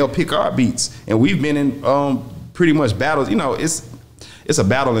 and they'll pick our beats. And we've been in pretty much battles. You know, it's a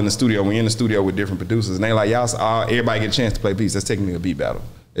battle in the studio when you're in the studio with different producers, and they like, everybody get a chance to play beats. That's technically a beat battle.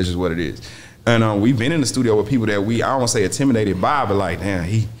 It's just what it is. And we've been in the studio with people that I don't want to say intimidated by, but like, damn,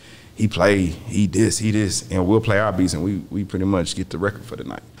 he play, he this, and we'll play our beats, and we pretty much get the record for the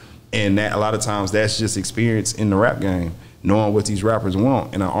night. And that a lot of times that's just experience in the rap game, knowing what these rappers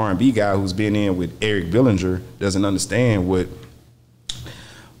want. And an R&B guy who's been in with Eric Billinger doesn't understand what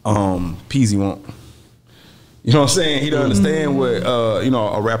Peasy want. You know what I'm saying? He don't understand what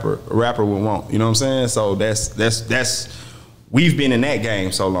a rapper would want. You know what I'm saying? So that's we've been in that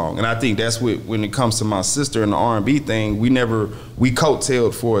game so long, and I think that's what when it comes to my sister and the R&B thing, we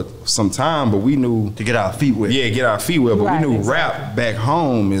coattailed for some time, but we knew to get our feet wet. Yeah, get our feet wet. But we knew rap back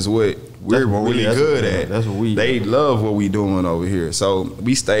home is what we're really good at. That's what we. They love what we doing over here, so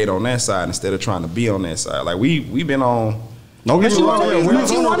we stayed on that side instead of trying to be on that side. Like we've been on. No, But you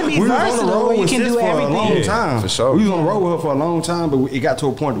want to be versatile where you can do everything. For a long time. For sure. We was on the road with her for a long time, but it got to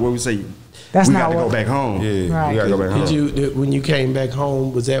a point where we say, That's we not got to go what- back home. Yeah, Right. we gotta go back home. When you came back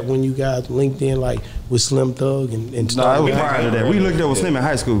home, was that when you guys linked in like with Slim Thug and No, it stuff? was prior to that. We looked up with Slim in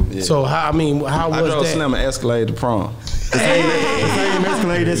high school. So how I was drove that? Slim an Escalade to prom. The same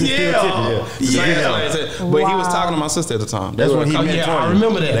Escalade that's still tipping. But he was talking to my sister at the time. That's when he met Yeah, Toya. I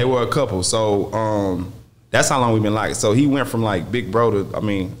remember that. They were a couple. So that's how long we've been like. So he went from like big bro to, I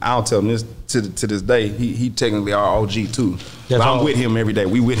mean, I'll tell him this to this day. He technically our OG too. But I'm all. with him every day.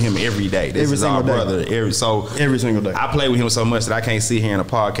 We with him every day. This Every is our single day. brother. Every single day. I play with him so much that I can't sit here in a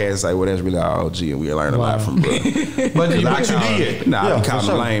podcast and say, well, that's really our OG, and we learn a lot from bro. But you did. Nah, Yeah, I be for calling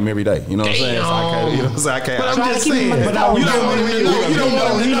him sure. lame every day. You know what I'm saying? So I can't. You know what I'm saying? I can't. But I'm just keep him saying. on the But floor. you don't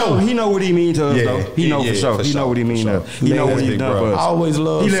want to. He know what he mean to us Yeah, though. He know yeah, for sure. for He know sure, what he mean for to sure. us. He know Man, what he big done bro. for I us. always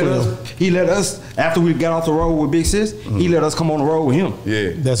love Slim. He let us after we got off the road with Big Sis. He let us come on the road with him. Yeah.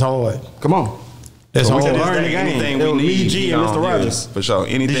 That's hard. Come on. That's So we hard. can learn the game. Anything It we was me, need. G, and Mr. Rogers. For sure.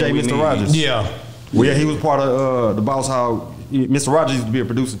 Anything DJ we Mr. need. Rogers. Yeah. Well, yeah, he was part of the Boss Hog. Mr. Rogers used to be a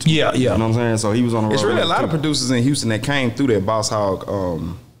producer too. Yeah, yeah. You know what I'm saying? So he was on the road. It's really a lot too. of producers in Houston that came through that Boss Hog,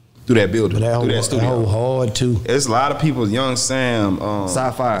 through that building, But through that that studio. whole hard too. It's a lot of people. Young Sam,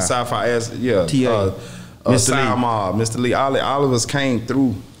 Sci-Fi. yeah, TA, Mr. Mr. Lee. Mob, Mr. Lee. All of us came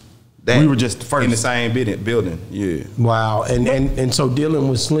through. That We were just the first. in the same building. Yeah. Wow. And so dealing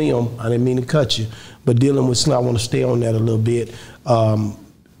with Slim, I didn't mean to cut you, but dealing with Slim, I want to stay on that a little bit.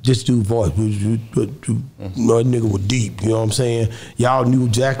 Just do voice. That nigga was deep, you know what I'm saying? Y'all knew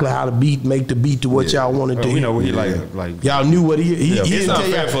exactly how to make the beat to what y'all wanted to We hear. know what he like. Y'all knew what he It's didn't tell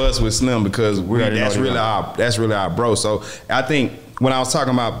unfair y'all. for us with Slim because already that's know really that. that's really our bro. So I think when I was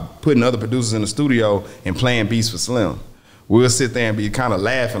talking about putting other producers in the studio and playing beats for Slim, we'll sit there and be kind of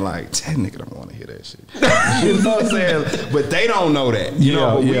laughing like, that nigga don't want to hear that shit. You know what I'm saying? But they don't know that. You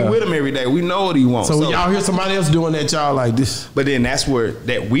know, but Yeah. we with him every day. We know what he wants. So when y'all hear somebody else doing that, y'all like this. But then that's where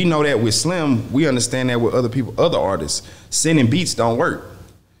that we know that with Slim, we understand that with other people, other artists, sending beats don't work.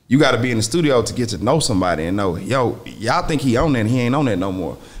 You got to be in the studio to get to know somebody and know, yo, y'all think he on that, he ain't on that no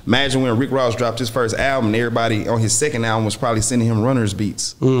more. Imagine when Rick Ross dropped his first album, and everybody on his second album was probably sending him runners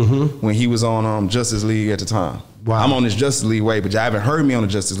beats when he was on Justice League at the time. Wow. I'm on this Justice League way, but y'all haven't heard me on the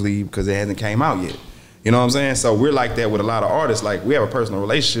Justice League because it hasn't came out yet. You know what I'm saying? So we're like that with a lot of artists. Like we have a personal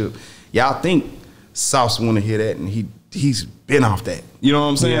relationship. Y'all think Sauce want to hear that, and he's been off that. You know what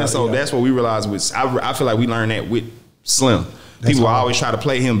I'm saying? Yeah, So yeah. that's what we realized with. I feel like we learned that with Slim. People hard. always try to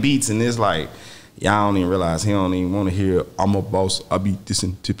play him beats, and it's like y'all don't even realize he don't even want to hear "I'm a boss, I be this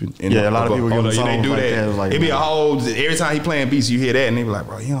and tipping." And Yeah, a lot of people give him they songs do like that. that. It's like, It be a man. whole. Every time he playing beats, you hear that, and they be like,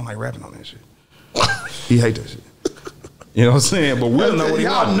 "Bro, he don't like rapping on that shit. He hate that shit." You know what I'm saying? But we'll know what he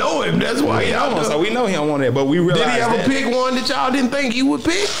Y'all want. know him. That's why y'all know. know. So we know he don't want that, but we realize Did he ever that. pick one that y'all didn't think he would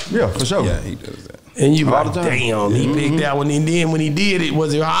pick? Yeah, for sure. Yeah, he does that. And you All like, the time. damn, he picked that one. And then when he did it,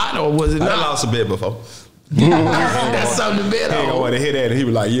 was it hot or was it I not? lost a bet before. That's something to bet He ain't gonna on. want to hear that, and he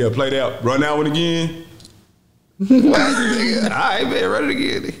was like, "Yeah, play that, run that one again." All right, man, run it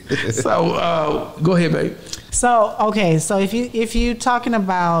again. So go ahead, babe. So okay, so if you talking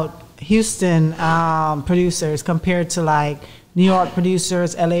about Houston producers compared to like New York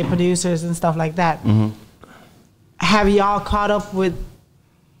producers, LA producers, and stuff like that, have y'all caught up with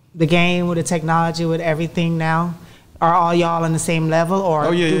the game, with the technology, with everything now? Are all y'all on the same level, or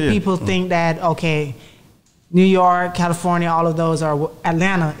Oh, yeah, do yeah, yeah. people think that okay, New York, California, all of those are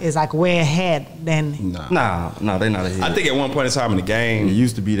Atlanta is like way ahead than Nah, they're not ahead. I think at one point in time in the game, It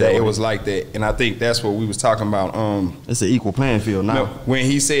used to be that it way. was like that, and I think that's what we was talking about. It's an equal playing field now. No, when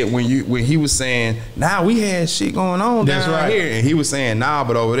he said when he was saying, "Nah, we had shit going on That's down right. here," and he was saying, "Nah,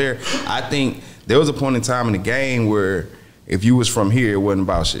 but over there," I think there was a point in time in the game where if you was from here, it wasn't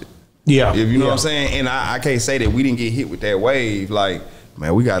about shit. Yeah. If you know what I'm saying, and I can't say that we didn't get hit with that wave. Like,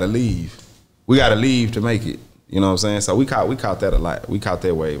 man, we gotta leave. We gotta leave to make it. You know what I'm saying? So we caught that a lot. We caught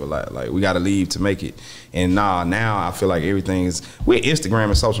that wave a lot. Like, we gotta leave to make it. And now I feel like everything is with Instagram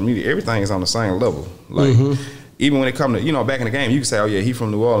and social media. Everything is on the same level. Like. Even when it come to, back in the game, you can say, oh yeah, he from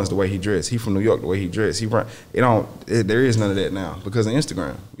New Orleans the way he dressed. He from New York the way he dressed. There is none of that now because of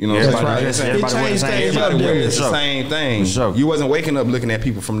Instagram. You know what I'm That's saying? right. It changed things up Everybody there. wears For the sure. same thing. For sure. You wasn't waking up looking at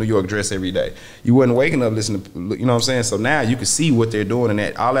people from New York dressed every day. You wasn't waking up listening to, you know what I'm saying? So now you can see what they're doing,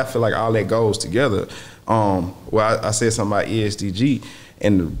 and I feel like all that goes together. I said something about ESDG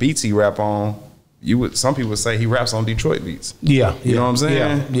and the beats he rap on. Some people would say he raps on Detroit beats. Yeah. You know what I'm saying?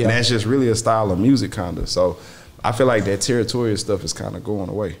 Yeah. And that's just really a style of music, kinda. So I feel like that territorial stuff is kind of going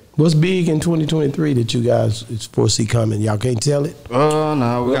away. What's big in 2023 that you guys foresee coming? Y'all can't tell it?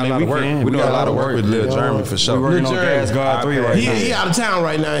 No, we got a lot of work. We doing a lot of work with Lil Jeremy for sure. We're working on Gas God 3 right now. He out of town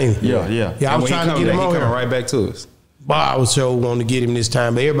right now, ain't he? Yeah. I was trying to get him on He here. coming right back to us. But I was so wanting to get him this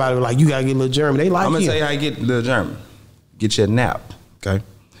time, but everybody was like, you got to get Lil Jeremy. They like I'm going to him. tell you how you get Lil Jeremy. Get your nap, okay?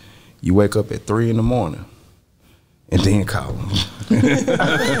 You wake up at 3 in the morning. And then call him.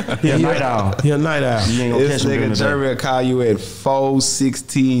 He a night owl. He a night owl. You ain't gonna This catch him nigga Jeremy will call you at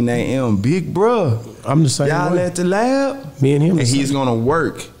 4:16 a.m. Big bruh. I'm the same Y'all way. at the lab? Me and him. And he's gonna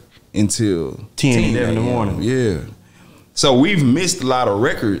work until 10, 11 in the morning. Yeah. So we've missed a lot of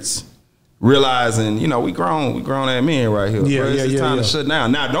records, realizing, you know, we grown at men right here. Yeah, Bro, it's time to yeah. shut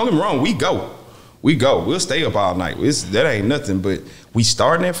down. Now, don't get me wrong, we go. We'll stay up all night. That ain't nothing, but we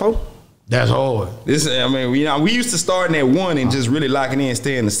starting at 4. That's hard. We used to starting at 1 and just really locking in,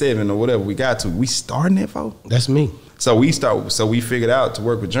 staying to 7 or whatever we got to. We starting at 4. That's me. So we figured out to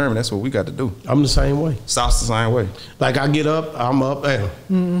work with Jeremy. That's what we got to do. I'm the same way. Sauce the same way. Like I get up, I'm up.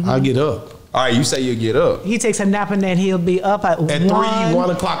 I get up. All right, you say you get up. He takes a nap and then he'll be up at 3, 1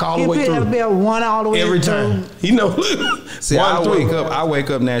 o'clock all the way through. He'll be at 1 all the way Every through. time. You know. See, 1, I wake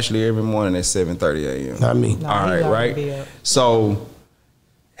up naturally every morning at 7:30 a.m. Not me. No, All he right, gotta be right? up. So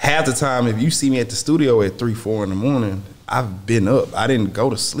half the time, if you see me at the studio at 3, 4 in the morning, I've been up. I didn't go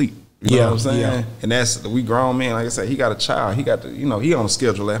to sleep. You know what I'm saying? Yeah. And that's, we grown men. Like I said, he got a child. He got to, he on a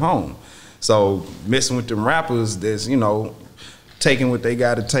schedule at home. So messing with them rappers, there's, taking what they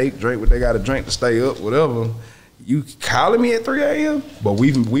got to take, drink what they got to drink to stay up, whatever. You calling me at 3 a.m., but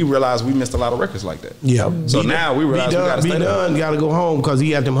we realized we missed a lot of records like that. Yeah. So now we realize we got to stay done. Got to go home because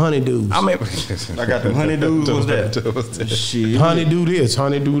he got them honeydews. I mean, I got them honeydews. What's that? Shit. Honeydew this,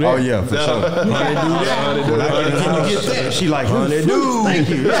 honeydew that. Oh yeah, for sure. Honeydew that. Can you get that? She like honeydew. Thank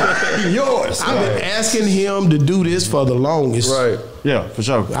you. Yeah. Yours. I've been asking him to do this for the longest. right. Yeah, for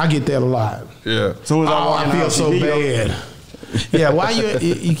sure. I get that a lot. Yeah. As soon as I walk in I the feel house, so he bad. Yeah, why you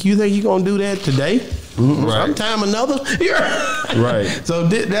think you gonna do that today? Right. Sometime another. Right. So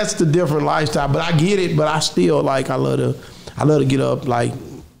that's the different lifestyle. But I get it. But I still like I love to get up. Like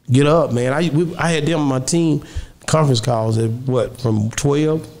get up, man. I had them on my team conference calls at from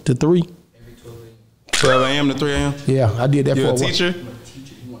 12 to 3. 12 a.m. to 3 a.m. Yeah, I did that You for a a while. teacher?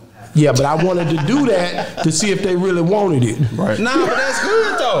 Yeah, but I wanted to do that to see if they really wanted it. Right. Nah, but that's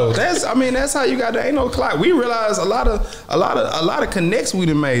good though. That's how you got the ain't no clock. We realize a lot of connects we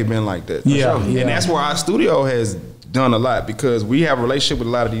done made been like that. for Yeah, sure. yeah. And that's where our studio has done a lot because we have a relationship with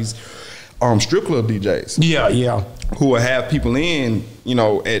a lot of these strip club DJs. Yeah. Who will have people in,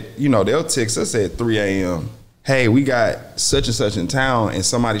 they'll text us at 3 a.m. Hey, we got such and such in town and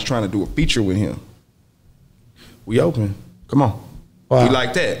somebody's trying to do a feature with him. We open. Come on. Wow. We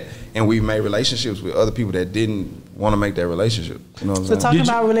like that. And we've made relationships with other people that didn't want to make that relationship. You know what I'm So saying? talking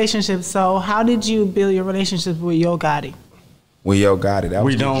about relationships, so how did you build your relationship with Yo Gotti? Well, Yo Gotti, that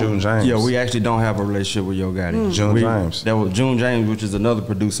was June James. Yeah, we actually don't have a relationship with Yo Gotti. June James. That was June James, which is another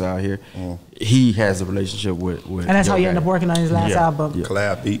producer out here. He has a relationship with And that's Yo how you Gotti. end up working on his last Yeah. album. Yeah.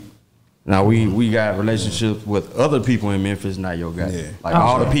 Collab beat. Now we got relationships with other people in Memphis, not Yo Gotti. Yeah. Like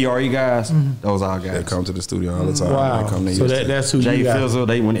all the PRE guys, those are our They guys. come to the studio all the time. They Wow. come to So Houston. that's who Jay you got. Fizzle,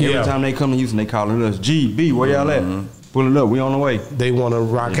 every time they come to Houston, they calling us, GB, where y'all at? Pull it up, we on the way. They want to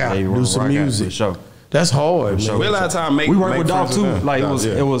rock out, They do wanna some rock out, music. for sure. That's hard, man. We a lot of time We work with Dawg friends too. them. Like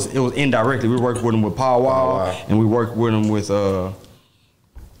Yeah. it was indirectly. We worked with him with Paul Wall, and we worked with him with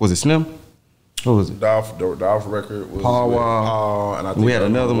was it Slim? What was it? Dolph record was Paul with Wall. Paul, and I think We had the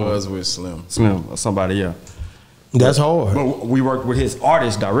other another one. was with Slim. Slim or somebody, yeah. That's hard. But we worked with his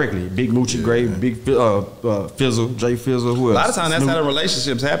artists directly. Big Moochie Gray, Big Fizzle, Jay Fizzle, who else? A lot of times that's Snoop. how the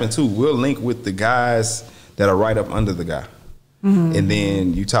relationships happen too. We'll link with the guys that are right up under the guy. And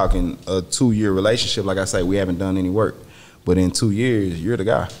then you talking a 2-year relationship. Like I say, we haven't done any work. But in 2 years, you're the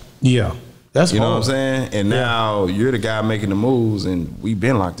guy. Yeah. That's You know hard. what I'm saying? And now you're the guy making the moves and we've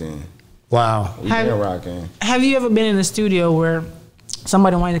been locked in. Wow. We've been rocking. Have you ever been in a studio where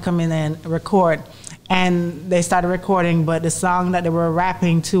somebody wanted to come in and record and they started recording, but the song that they were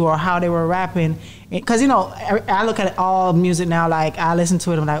rapping to or how they were rapping, because I look at all music now, like I listen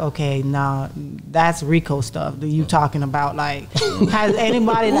to it, I'm like, okay, no, that's Rico stuff that you talking about. Like, has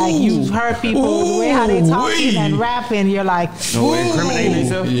anybody, like, you've heard people, the way how they talking and rapping, you're like, No incriminating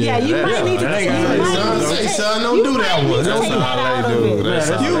themselves. yeah, you might need to Say, son, don't do that one. Take that out of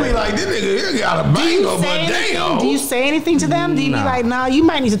it. You be like, this nigga here got a banger, but damn. Do you say anything to them? Do you be like, nah, you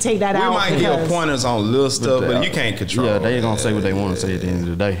might need to take that We out? might give pointers on little stuff, but you can't control. Yeah, they it. gonna say what they want to say at the end of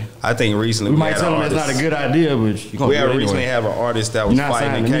the day. I think recently We might had tell an them it's not a artist- good idea, but you gonna We do it had anyway. recently have an artist that was You're not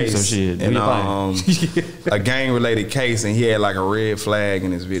fighting the signing me, case, so shit, do and your thing. a gang related case, and he had like a red flag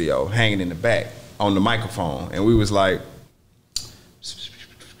in his video hanging in the back on the microphone, and we was like,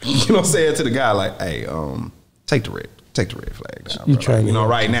 you know what I'm saying, to the guy like, hey, take the red flag down. You trying to,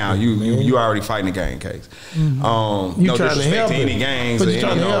 right now, you already fighting a gang case. You no disrespect to any gangs, but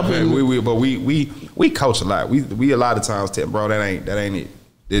we coach a lot. We a lot of times tell, bro, that ain't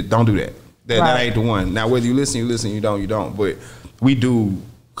it. Don't do that. That ain't the one. Now whether you listen, you don't. But we do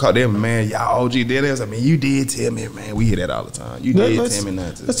call them, man, y'all OG did this. I mean, you did tell me, man. We hear that all the time. You did tell me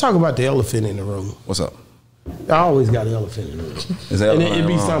not to. Let's talk about the elephant in the room. What's up? I always got an elephant in the room. And it'd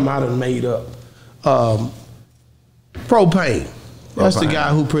be something I done made up. Propain. That's the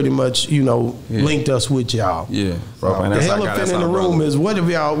guy who pretty much, linked us with y'all. Yeah. The elephant in the room is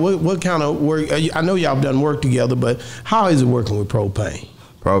what kind of work? I know y'all done work together, but how is it working with Propain?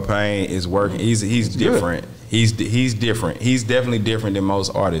 Propain is working. He's different. He's different. He's definitely different than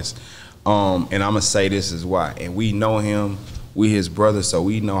most artists. And I'm gonna say this is why. And we know him. We his brother, so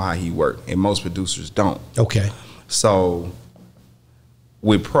we know how he work. And most producers don't. Okay. So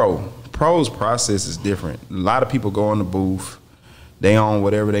with Pro's process is different. A lot of people go in the booth, they own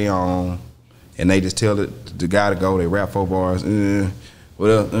whatever they own, and they just tell the guy to go. They rap 4 bars. What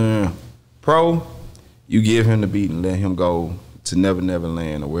up? Pro, you give him the beat and let him go to Never Never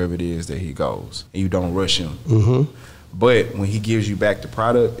Land or wherever it is that he goes, and you don't rush him. But when he gives you back the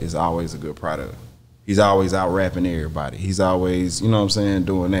product, it's always a good product. He's always out rapping everybody. He's always, you know what I'm saying,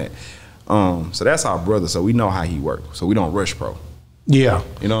 doing that. So that's our brother. So we know how he works. So we don't rush Pro. Yeah.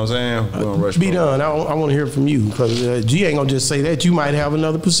 You know what I'm saying? We don't rush Be Pro. done. I want to hear from you because G ain't gonna just say that. You might have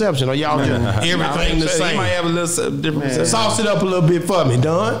another perception, or y'all do everything the same. He might have a little different perception. Sauce it up a little bit for me,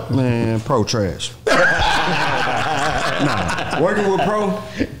 Don. Man, Pro trash. Nah, working with Pro.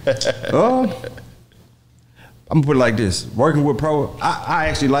 I'm gonna put it like this: working with Pro, I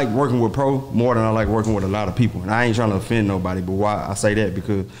actually like working with Pro more than I like working with a lot of people. And I ain't trying to offend nobody, but why I say that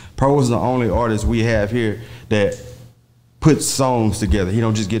because Pro is the only artist we have here that puts songs together. He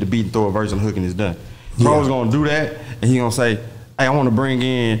don't just get a beat and throw a verse and hook and it's done. Pro's gonna do that, and he gonna say, "Hey, I want to bring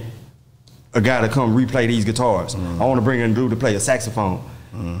in a guy to come replay these guitars. I want to bring in a dude to play a saxophone.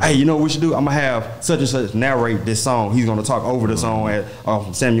 Hey, you know what we should do? I'm gonna have such and such narrate this song. He's gonna talk over the song at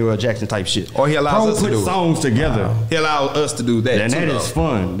Samuel L. Jackson type shit. Or he allows us to do songs together. Wow. He allows us to do that. And that is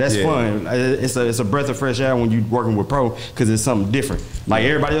fun. That's fun. It's a breath of fresh air when you working with Pro because it's something different. Like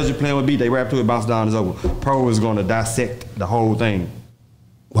everybody else, you're playing with beat, they rap to it, bounce down, it's over. Pro is gonna dissect the whole thing.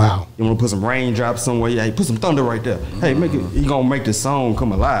 Wow. You wanna put some raindrops somewhere? Hey, put some thunder right there. Hey, you gonna make the song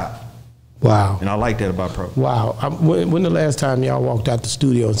come alive. Wow. And I like that about Pro. Wow. When the last time y'all walked out the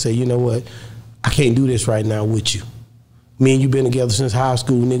studio and said, you know what, I can't do this right now with you. Me and you been together since high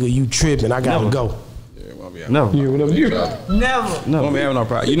school, nigga, you tripping, I gotta go. No. You know, Never. No. Won't be having no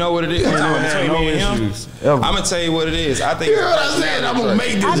problem. You know what it is? I'm gonna tell you what it is. I think I'm gonna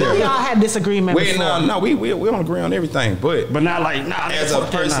make this. I know y'all had disagreement before. we don't agree on everything, but not like as a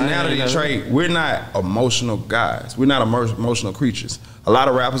personality trait, we're not emotional guys. We're not emotional creatures. A lot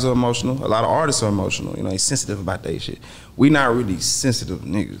of rappers are emotional. A lot of artists are emotional. You know, they sensitive about that shit. We not really sensitive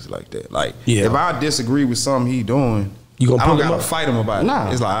niggas like that. Like, if I disagree with something he doing, I don't gotta fight him about it.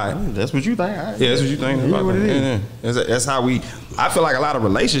 Nah, it's like, all right. That's what you think. Yeah, that's what you think. About what it is. That's how we. I feel like a lot of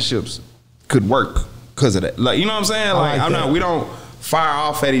relationships could work because of that. Like, you know what I'm saying? Like, we don't fire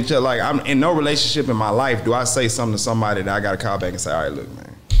off at each other. Like, I'm in no relationship in my life do I say something to somebody that I gotta call back and say, all right, look,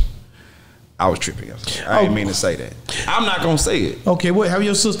 man, I was tripping. I didn't mean to say that. I'm not gonna say it. Okay, what have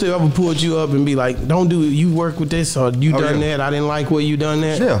your sister ever pulled you up and be like, don't do it, you work with this or you done that, I didn't like what you done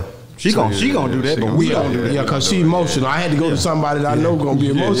that? Yeah. She gonna do that, but we don't do that. Yeah, cause she emotional. I had to go to somebody that I know gonna be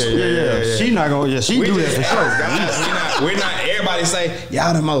emotional. Yeah. She not gonna. Yeah, she do that for sure. Guys, we're not. Everybody say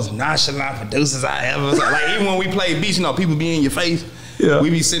y'all the most nonchalant producers I ever. Like even when we play beats, you know, people be in your face. Yeah.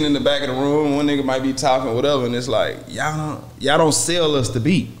 We be sitting in the back of the room. One nigga might be talking, whatever, and it's like y'all don't sell us the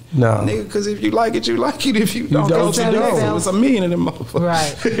beat. No, nigga, because if you like it, you like it. If you don't go to the next one. It's a million of them motherfuckers.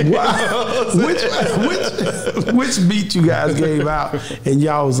 Right. Wow. which beat you guys gave out, and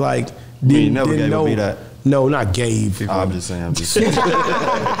y'all was like, didn't know. A beat out. No, not gave. I'm just saying.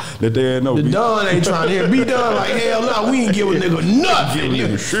 The Don ain't trying to hear. Be done like hell no. We ain't give a nigga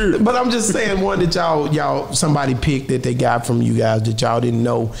nothing. But I'm just saying one that y'all somebody picked that they got from you guys that y'all didn't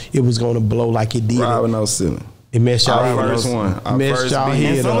know it was gonna blow like it did. Right with no ceiling. It messed y'all head up. First one. Messed y'all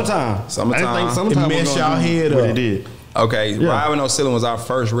head up. Summertime. It messed y'all head up. It did. Okay, Ride with No Ceiling was our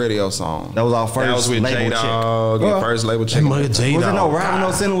first radio song. That was our first. That was with Dawg, first label check. Was it no Ride with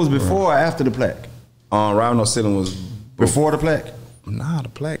No Ceiling was before or after the plaque? Ride with No Ceiling was before the plaque. Nah, the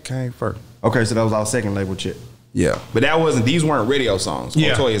plaque came first. Okay, so that was our second label check. Yeah, but that wasn't. These weren't radio songs on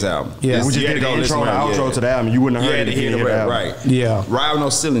Toya's album. Yeah, we just did the intro and outro to the album. You wouldn't have heard it. Hear the rap, right? Yeah, Ride with No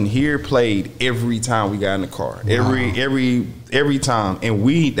Ceiling here played every time we got in the car. Wow. Every time, and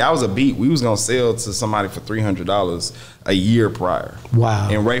that was a beat we was gonna sell to somebody for $300 a year prior. Wow.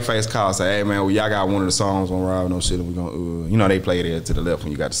 And Ray Face called and said, "Hey man, y'all got one of the songs on Ride with No Ceiling. We gonna, you know, they play it to the left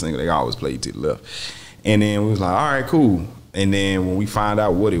when you got the single. They always play it to the left." And then we was like, "All right, cool." And then when we find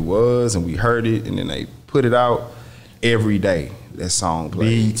out what it was and we heard it, and then they put it out. Every day that song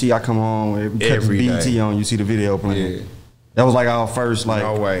played. BET, I come on every BET day. On, you see the video playing. Yeah. That was like our first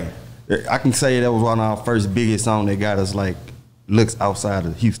no way. I can say that was one of our first biggest songs that got us like looks outside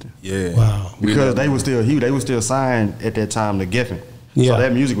of Houston. Yeah. Wow. Because they were still signed at that time to Geffen. Yeah. So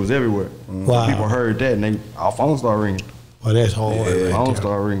that music was everywhere. Wow. People heard that and our phone started ringing. Well, that's hard. Yeah, right phone there.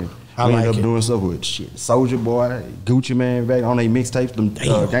 started ringing. I We like ended up it. doing stuff with Soulja Boy, Gucci Man back on their mixtapes, them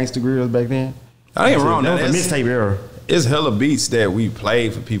Gangsta Grills back then. I ain't wrong. That was the mixtape era. It's hella beats that we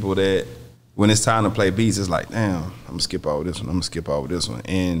played for people that when it's time to play beats, it's like, damn, I'm gonna skip over this one. I'm gonna skip over this one,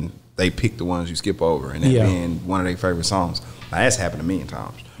 and they pick the ones you skip over, and that being one of their favorite songs. Now that's happened a million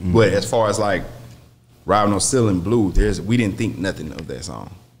times. But as far as like Ride with No Ceiling, Blue, we didn't think nothing of that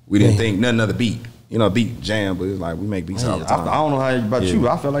song. We didn't think nothing of the beat. You know, beat jam, but it's like we make beats all the time. I don't know how about you.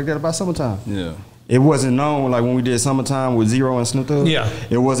 I felt like that about Summertime. Yeah. It wasn't known, like when we did Summertime with Zero and Snoop Dogg. Yeah.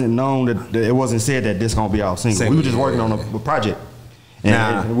 It wasn't known that it wasn't said that this gonna be our single. We were just working on a project.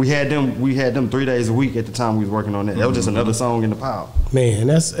 And we had them 3 days a week at the time we was working on that. That was just another song in the pile. Man,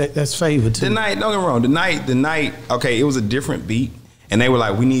 that's favorite too. The night, don't get me wrong, the night, okay, it was a different beat, and they were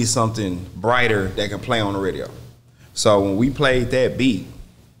like, we need something brighter that can play on the radio. So when we played that beat,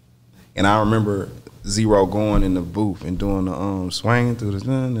 and I remember Zero going in the booth and doing the swinging through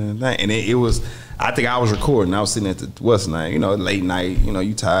the and it was, I think I was recording. I was sitting at the what's the name, you know, late night, you know,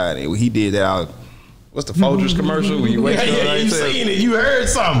 you tired. And he did that. What's the Folgers commercial when you wake up? Yeah, you seen it, you heard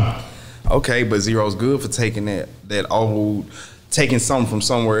something. Okay, but Zero's good for taking taking something from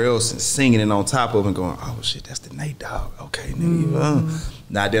somewhere else and singing it on top of it and going, oh shit, that's the Nate Dogg. Okay, nigga.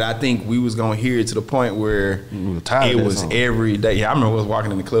 Now that I think we was gonna hear it to the point where it was every day. Yeah, I remember I was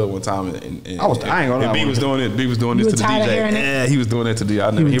walking in the club one time and I ain't gonna lie. B was doing it. B was doing this to the DJ. Yeah, he was doing it to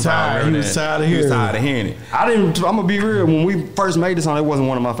the. He was tired of hearing it. I'm gonna be real. When we first made this song, it wasn't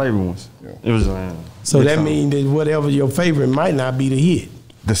one of my favorite ones. Yeah. It was. So that means that whatever your favorite might not be the hit.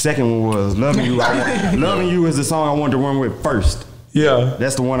 The second one was Loving You. Loving You is the song I wanted to run with first. Yeah.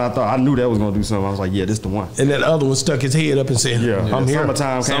 That's the one I thought. I knew that was going to do something. I was like, yeah, this the one. And that other one stuck his head up and said, I'm here.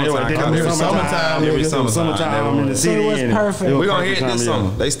 Summertime. Summertime. I'm in the city. So it was perfect. We're going to hear this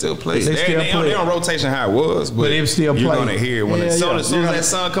song. They still play. They on rotation how it was, but it still play. You're going to hear it. When as soon as that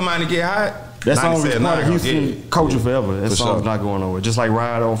song come out and get hot, that song is part of Houston culture forever. That song's not going nowhere. Just like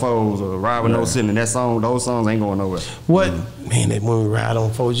Ride on Foes or Ride with No Ceiling. Those songs ain't going nowhere. What? Man, that when we Ride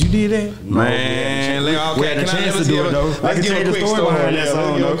on Foes, you did that? Man, we had a chance to do it though. I can tell you a quick story behind that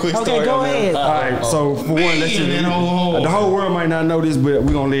song. Okay, go ahead. All right, so for one, the whole world might not know this, but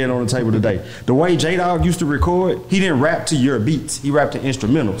we're gonna lay it on the table today. The way J-Dawg used to record, he didn't rap to your beats. He rapped to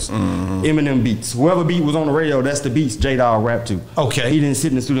instrumentals, Eminem beats. Whoever beat was on the radio, that's the beats J-Dawg rapped to. Okay. He didn't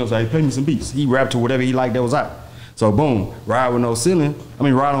sit in the studio and say, hey, play me some beats. He rapped to whatever he liked that was out. So boom, Ride with No Ceiling.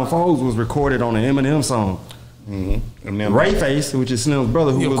 Ride on Foes was recorded on an Eminem song. Ray Face, which is Slim's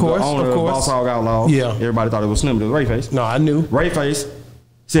brother, who was the owner of Boss Hog Outlaws. Yeah. Everybody thought it was Slim, but it was Ray Face. No, I knew. Ray Face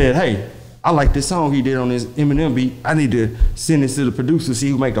said, hey, I like this song he did on this Eminem beat. I need to send this to the producer, see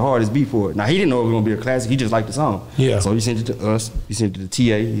who make the hardest beat for it. Now, he didn't know it was going to be a classic. He just liked the song. Yeah. So he sent it to us. He sent it to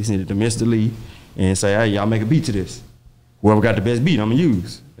TA. He sent it to Mr. Lee and say, hey, y'all make a beat to this. Whoever got the best beat, I'm going to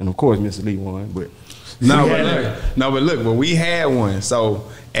use. And, of course, Mr. Lee won. But look, but we had one. So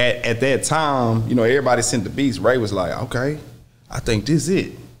at that time, you know, everybody sent the beats. Ray was like, okay, I think this is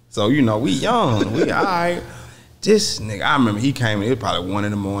it. So, you know, we young. We all right. This nigga, I remember he came in, it was probably 1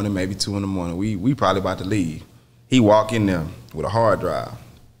 in the morning, maybe 2 in the morning. We probably about to leave. He walk in there with a hard drive.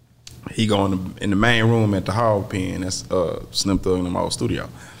 He go in the main room at the Hog Pen. That's Slim Thug in the old studio.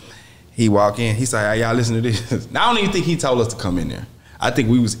 He walk in, he say, hey, y'all listen to this. Now, I don't even think he told us to come in there. I think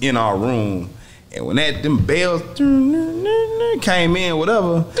we was in our room, and when them bells came in,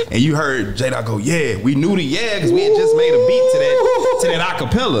 whatever, and you heard J-Dawg go, yeah, we knew the because we had just made a beat to that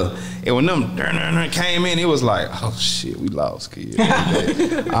acapella. And when them came in, it was like, oh shit, we lost, kid.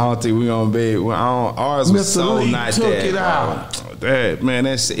 I don't think we gonna be. Ours was so not that. That man,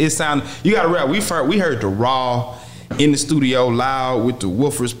 it sounded. You gotta rap. We heard the raw in the studio loud with the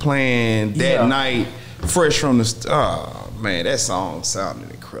woofers playing that night, fresh from the. Oh man, that song sounded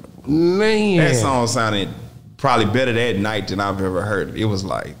incredible. Man, that song sounded probably better that night than I've ever heard it. It was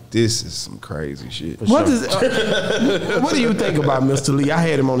like, this is some crazy shit. What do you think about Mr. Lee? I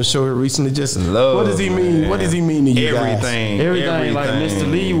had him on the show here recently. Just love, what does he mean? Man. What does he mean to you Everything. guys? Like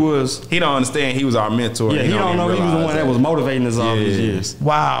Mr. Lee was. He don't understand. He was our mentor. Yeah, he don't know he was the one that was motivating us all these years.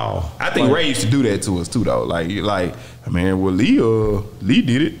 Wow. I think Ray used to do that to us too, though. Like, man, well, Lee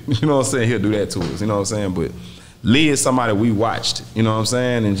did it. You know what I'm saying? He'll do that to us. You know what I'm saying? But Lee is somebody we watched. You know what I'm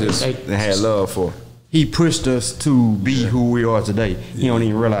saying? And just had love for. He pushed us to be who we are today. He don't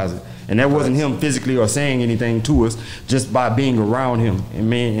even realize it. And that wasn't him physically or saying anything to us, just by being around him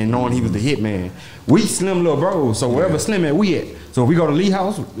and knowing he was the hit man. We Slim little bros, so wherever Slim at, we at. So if we go to Lee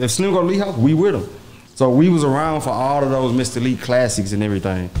house, if Slim go to Lee house, we with him. So we was around for all of those Mr. Lee classics and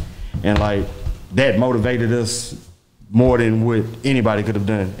everything. And like, that motivated us more than what anybody could have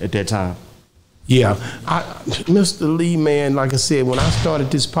done at that time. Yeah. Mr. Lee, man, like I said, when I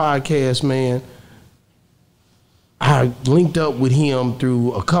started this podcast, man, I linked up with him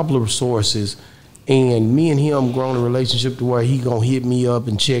through a couple of sources, and me and him grown a relationship to where he gonna hit me up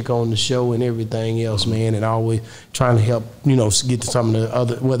and check on the show and everything else, man, and always trying to help, get to some of the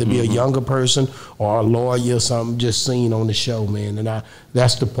other, whether it be a younger person or a lawyer or something, just seen on the show, man. And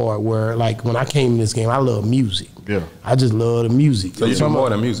that's the part where, like, when I came in this game, I love music. Yeah. I just love the music. So you do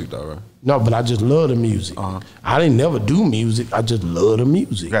more than music, though, right? No, but I just love the music. I didn't never do music. I just love the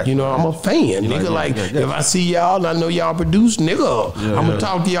music. Right. I'm a fan, nigga. Like, if I see y'all and I know y'all produce, nigga, I'm gonna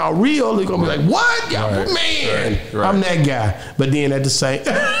talk to y'all real. They're gonna be like, what? Y'all, man. Right. I'm that guy. But then at the same,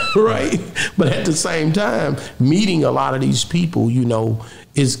 But at the same time, meeting a lot of these people,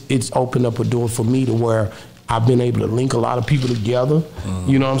 it's opened up a door for me to where I've been able to link a lot of people together,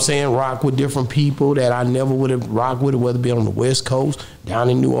 you know what I'm saying? Rock with different people that I never would have rocked with, whether it be on the West Coast, down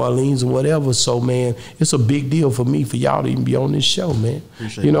in New Orleans or whatever. So, man, it's a big deal for me for y'all to even be on this show, man.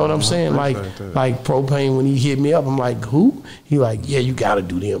 You know what I'm saying? Like Propain, when he hit me up, I'm like, who? He like, yeah, you got to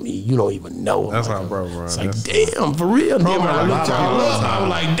do them. You don't even know. That's how bro. It's like, damn, for real. Then when I looked y'all up, I was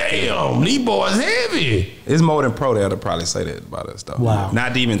like, damn, these boys heavy. It's more than Pro that'll probably say that about us, though. Wow.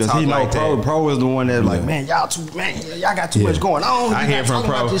 Not to even talk like that. Pro is the one that's like, man, y'all got too much going on. I hear from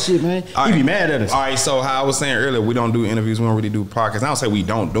Pro. About this shit, man. He be mad at us. All right, so how I was saying earlier, we don't do interviews. We don't really do podcasts. I don't say we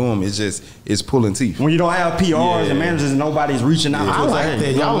don't do them. It's just, it's pulling teeth. When you don't have PRs and managers and nobody's reaching out. I like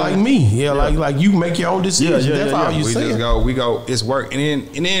that. Y'all like me. Yeah, like you make your own decisions. That's all you say. We go, it's work. And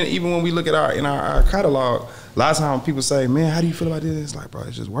then even when we look at our catalog, a lot of times people say, man, how do you feel about this? It's like, bro,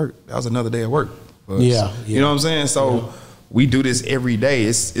 it's just work. That was another day at work. Yeah. You know what I'm saying? So we do this every day.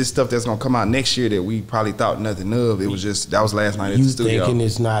 It's stuff that's gonna come out next year that we probably thought nothing of. It was just, that was last night at the studio. You thinking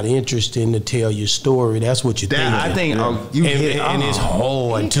it's not interesting to tell your story? That's what you think. I think and it's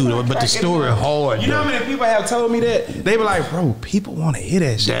hard too. But the story hard. You know how many people have told me that? They were like, bro, people want to hear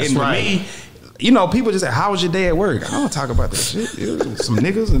that shit. That's and right. For me, people just say, how was your day at work? I don't talk about that shit. It was some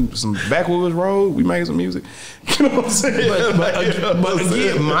niggas and some backwoods road. We making some music. You know what I'm saying? But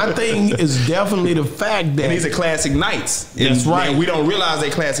again, my thing is definitely the fact that. And these are classic nights. That's right. And we don't realize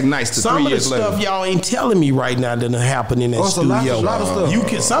they classic nights to some 3 of the years later. stuff y'all ain't telling me right now that happen in that studio. A lot of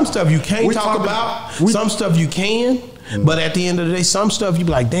stuff. Some stuff you can't talk about. Some stuff you can. But at the end of the day, some stuff you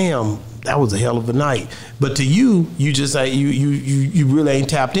be like, damn, that was a hell of a night. But to you just like you really ain't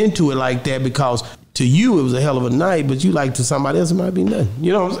tapped into it like that, because to you it was a hell of a night, but you like to somebody else it might be nothing.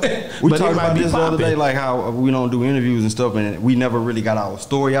 You know what I'm saying? We talked about this the other day, like how we don't do interviews and stuff, and we never really got our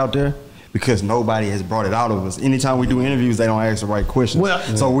story out there because nobody has brought it out of us. Anytime we do interviews, they don't ask the right questions. Well,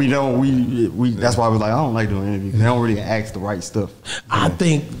 so we that's why I was like, I don't like doing interviews. They don't really ask the right stuff. I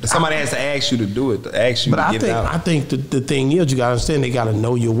think somebody has to ask you to do it, to ask you to get it out. I think the thing is, you gotta understand, they gotta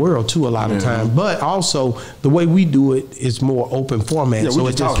know your world too a lot of time. But also the way we do it is more open format. So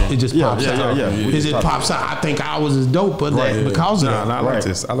it just pops out. It just pops out. I think ours is dope, but because of that. I like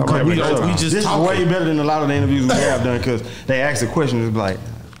this. I love this is way better than a lot of the interviews we have done, because they ask the question, it's like,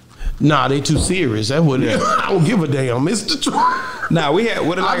 nah, they too serious. That wouldn't. I don't give a damn. It's the truth. Nah, we had.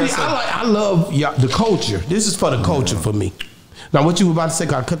 What did I love the culture. This is for the culture for me. Now, what you were about to say?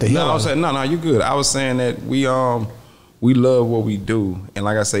 I cut the hell. No, I was saying, no, you good. I was saying that we love what we do, and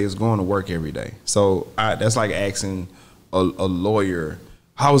like I say, it's going to work every day. So that's like asking a lawyer,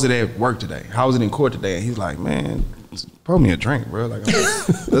 how was it at work today? How was it in court today? And he's like, man, pour me a drink, bro. Like,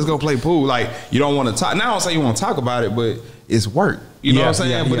 let's go play pool. Like, you don't want to talk. Now I don't say you want to talk about it, but it's work. You know what I'm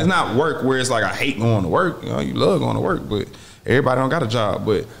saying? But it's not work where it's like, I hate going to work. You love going to work, but everybody don't got a job.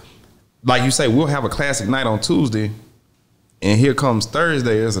 But like you say, we'll have a classic night on Tuesday, and here comes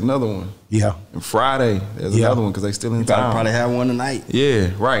Thursday, there's another one. Yeah. And Friday, there's another one, because they still in town. Probably have one tonight.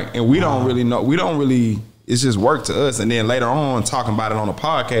 Yeah, right. And we don't really know. We don't really, it's just work to us. And then later on, talking about it on a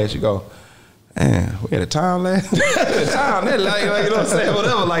podcast, you go, Man, we had a time last time that like you know what I'm saying,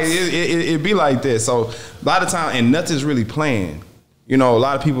 whatever, like it be like that. So a lot of time, and nothing's really playing. You know, a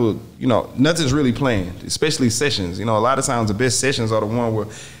lot of people, you know, nothing's really playing, especially sessions. You know, a lot of times the best sessions are the one where,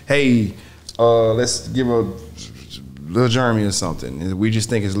 hey, let's give a Lil Jeremy or something, and we just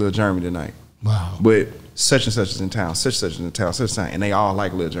think it's Lil Jeremy tonight. Wow. But such and such is in town, such and such is in town, such and such, and they all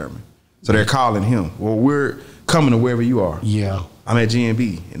like Lil Jeremy. So they're calling him. Well, we're coming to wherever you are. Yeah. I'm at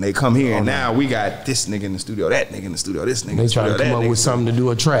G&B, and they come here, and now we got this nigga in the studio, that nigga in the studio, this nigga in the studio, They try to come up with something to do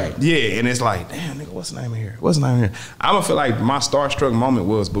a track. Yeah, and it's like, damn, nigga, what's the name of here? What's the name of here? I'm gonna feel like my starstruck moment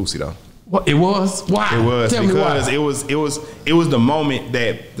was Boosie, though. What it was? Why? It was Tell me why. because it was the moment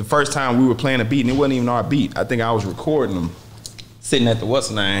that the first time we were playing a beat, and it wasn't even our beat. I think I was recording them, sitting at the what's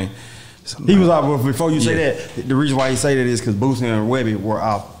the name. He was out before you say that. The reason why he say that is because Boosie and Webbie were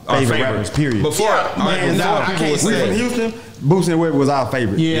our favorite rappers. Period. Before, we from Houston. Boosie and Webbie was our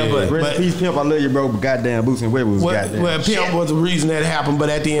favorite. Yeah, but rest in peace, Pimp. I love you, bro. But goddamn, Boosie and Webbie was goddamn. Well, Pimp was the reason that happened, but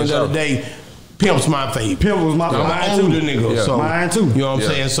at the end of the day, Pimp's my favorite. Pimp was I'm an older nigga, so mine too. You know what I'm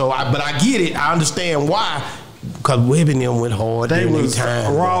saying? So, but I get it. I understand why. Because Webbie and them went hard. They was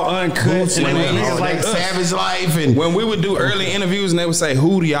time. raw, uncut. Boosie and niggas like Savage Life. And when we would do early interviews and they would say,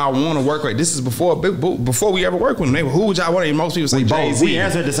 who do y'all want to work with? This is before we ever worked with them. They were, who would y'all want? And most people say Jay-Z. We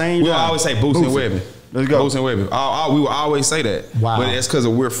answered the same time. We'll always say Boosie and Webbie. Let's go. Boosie and Webbie. We will always say that. Wow. But that's because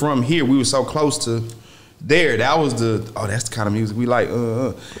we're from here. We were so close to there. That was that's the kind of music we like.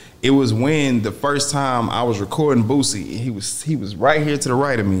 It was when the first time I was recording Boosie, he was right here to the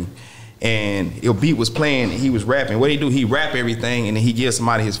right of me. And your beat was playing and he was rapping. What he do, he rap everything and then he gives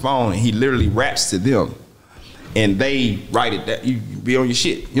somebody his phone and he literally raps to them. And they write it that you be on your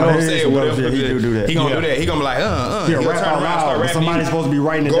shit. You know what I'm saying? Whatever. He do that. He gonna do that. He gonna be like, He'll rap out loud. Somebody's supposed to be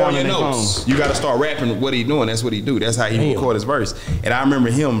writing it down in their phone. You gotta start rapping what he doing. That's what he do. That's how he record his verse. And I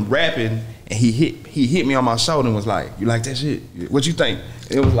remember him rapping and he hit me on my shoulder and was like, you like that shit? What you think?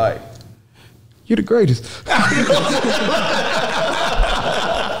 And it was like, you the greatest.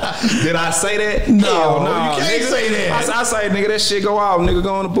 Did I say that? No, you can't say that. I say, nigga, that shit go out, nigga,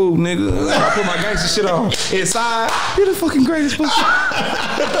 go on the booth, nigga. I put my gangster shit on. Inside, you're the fucking greatest pussy.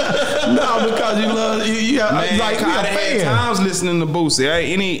 No, because you love, man, like, I had times listening to Boosie.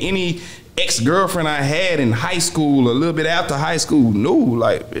 Any ex-girlfriend I had in high school, a little bit after high school, knew,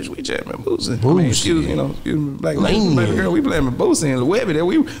 like, bitch, we jamming Boosie. I mean, excuse me, black baby girl, we playing Boosie and Webbie. That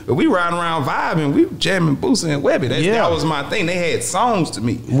we riding around vibing, we jamming Boosie and Webbie. That was my thing. They had songs to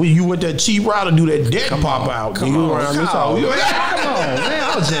me. When you went that cheap route to do that deck pop out, come on, man,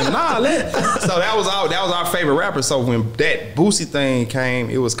 I was jamming all that. So that was our favorite rapper. So when that Boosie thing came,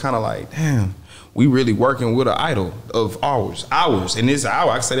 it was kind of like, damn. We really working with an idol of ours, and this hour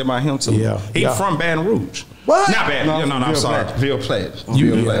I can say that about him too. Yeah, he from Baton Rouge. What? Not Baton. No, I'm sorry. Ville Platte.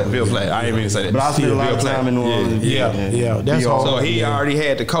 Ville Platte. I didn't mean to say that. But I spent a lot of time in New Orleans. Yeah. That's all. So he already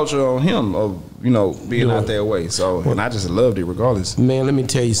had the culture on him of being out that way. So and I just loved it regardless. Man, let me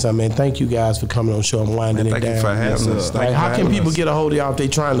tell you something, man. Thank you guys for coming on the show. I'm winding it down. Thank you for having us. How can people get a hold of y'all if they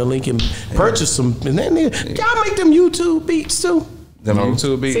trying to link and purchase some? And then y'all make them YouTube beats too. Them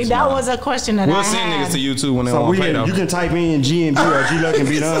YouTube beats. See, that was a question that we'll send niggas to YouTube when they so want to play though. You can type in G&B or G-Luck and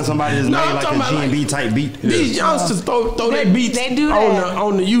beat on somebody that's made like a G&B type beat. These youngsters throw their beats they do that.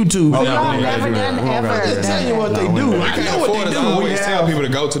 on the YouTube. Oh, y'all never done ever. I'm telling you what they do. I know what they do. I always tell people to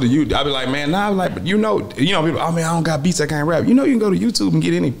go to the YouTube. I be like, man, nah, like, but people, oh man, I don't got beats, I can't rap. You can go to YouTube and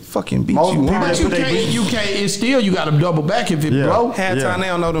get any fucking beats you want. But you can't. It's still you got to double back if it blow. Half time they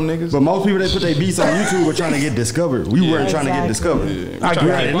don't know them niggas. But most people that put their beats on YouTube are trying to get discovered. We weren't trying to get discovered. I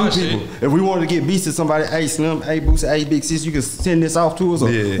agree. If we wanted to get beats to somebody, hey Slim, hey Boosie, hey Big Sis, you can send this off to us. Or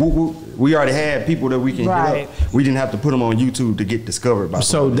we already had people that we can hit up. We didn't have to put them on YouTube to get discovered by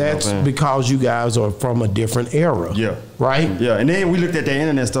so that's because you guys are from a different era. Yeah. Right? Yeah. And then we looked at the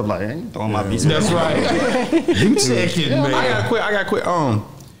internet stuff like, I ain't throwing my beats. That's right. You check it, man. I got quit.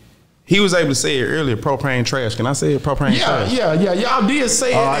 He was able to say it earlier, Propain trash. Can I say it? Propain trash? Yeah. Y'all did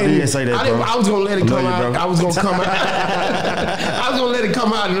say it. I did say that, bro. I was going to let it come out. I was going to come out. I was going to let it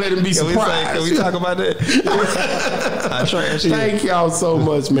come out and let him be surprised. Can we talk about that? Thank y'all so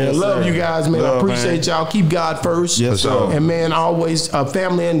much, man. Love you guys, man. I appreciate y'all. Keep God first. Yes, sir. And, man, always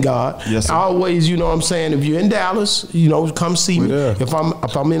family and God. Yes, sir. Always, you know what I'm saying, if you're in Dallas, come see me. If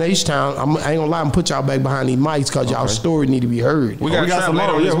I'm in H-Town, I ain't going to lie and put y'all back behind these mics because y'all story need to be heard. We got some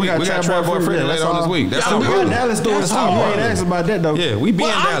later this week. We got Trap Boy Freddie later on this week. That's we got Dallas stories too. You ain't asked about that though. Yeah, we be in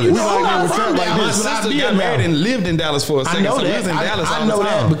Dallas. We like from Dallas. My sister got married and lived in Dallas for a second. I know that. I know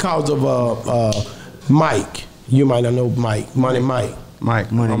that because of Mike. You might not know Mike, Money Mike.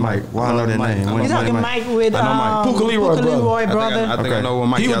 Mike. Money Mike. Why I know that name? You talking Mike with Puka Leroy brother. I think I know what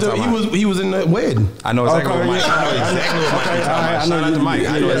Mike is talking about. He was in the wedding. I know exactly what Mike. I know exactly what Mike is talking about. Shout out to Mike.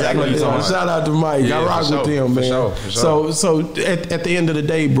 I know exactly what he's talking about. Shout out to Mike. I rock with him, man. So at the end of the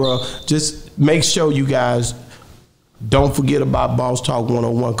day, bro, just make sure you guys don't forget about Boss Talk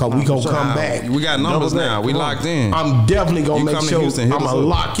 101 because we gonna come back. We got numbers now. We locked in. I'm definitely gonna make sure I'm gonna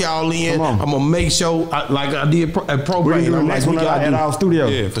lock y'all in. I'm gonna make sure like I did at Propain. Next one at our studio.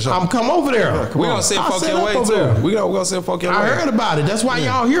 Yeah, for sure. I'm come over there. We gonna send folk your way too. We gonna send folk your way. I heard about it. That's why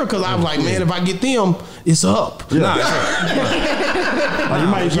y'all here because I was like, man, if I get them, it's up. Nah, you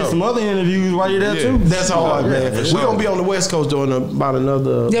might get some other interviews while you're there too. That's hard, man. We're gonna be on the West Coast doing about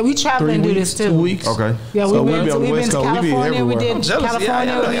another. Yeah, we traveling to do this too. 2 weeks. Okay. Yeah, so we've been to California. We did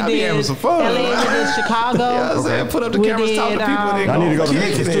California. We did having some fun. LA. We did Chicago. Yeah, put up the cameras, talk to people. I need to go to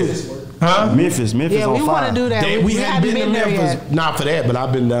Memphis too. Huh? Memphis yeah, on we want to do that. We hadn't been to Memphis. Not for that, but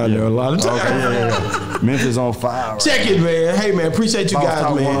I've been down there a lot of times. Okay, Memphis on fire. Check it, man. Hey, man, appreciate you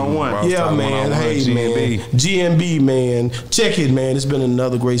guys, man. Yeah, man. Hey, man. GNB, man. Check it, man. It's been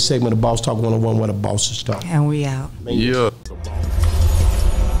another great segment of Boss Talk 101 where the bosses talk. And we out. Yeah.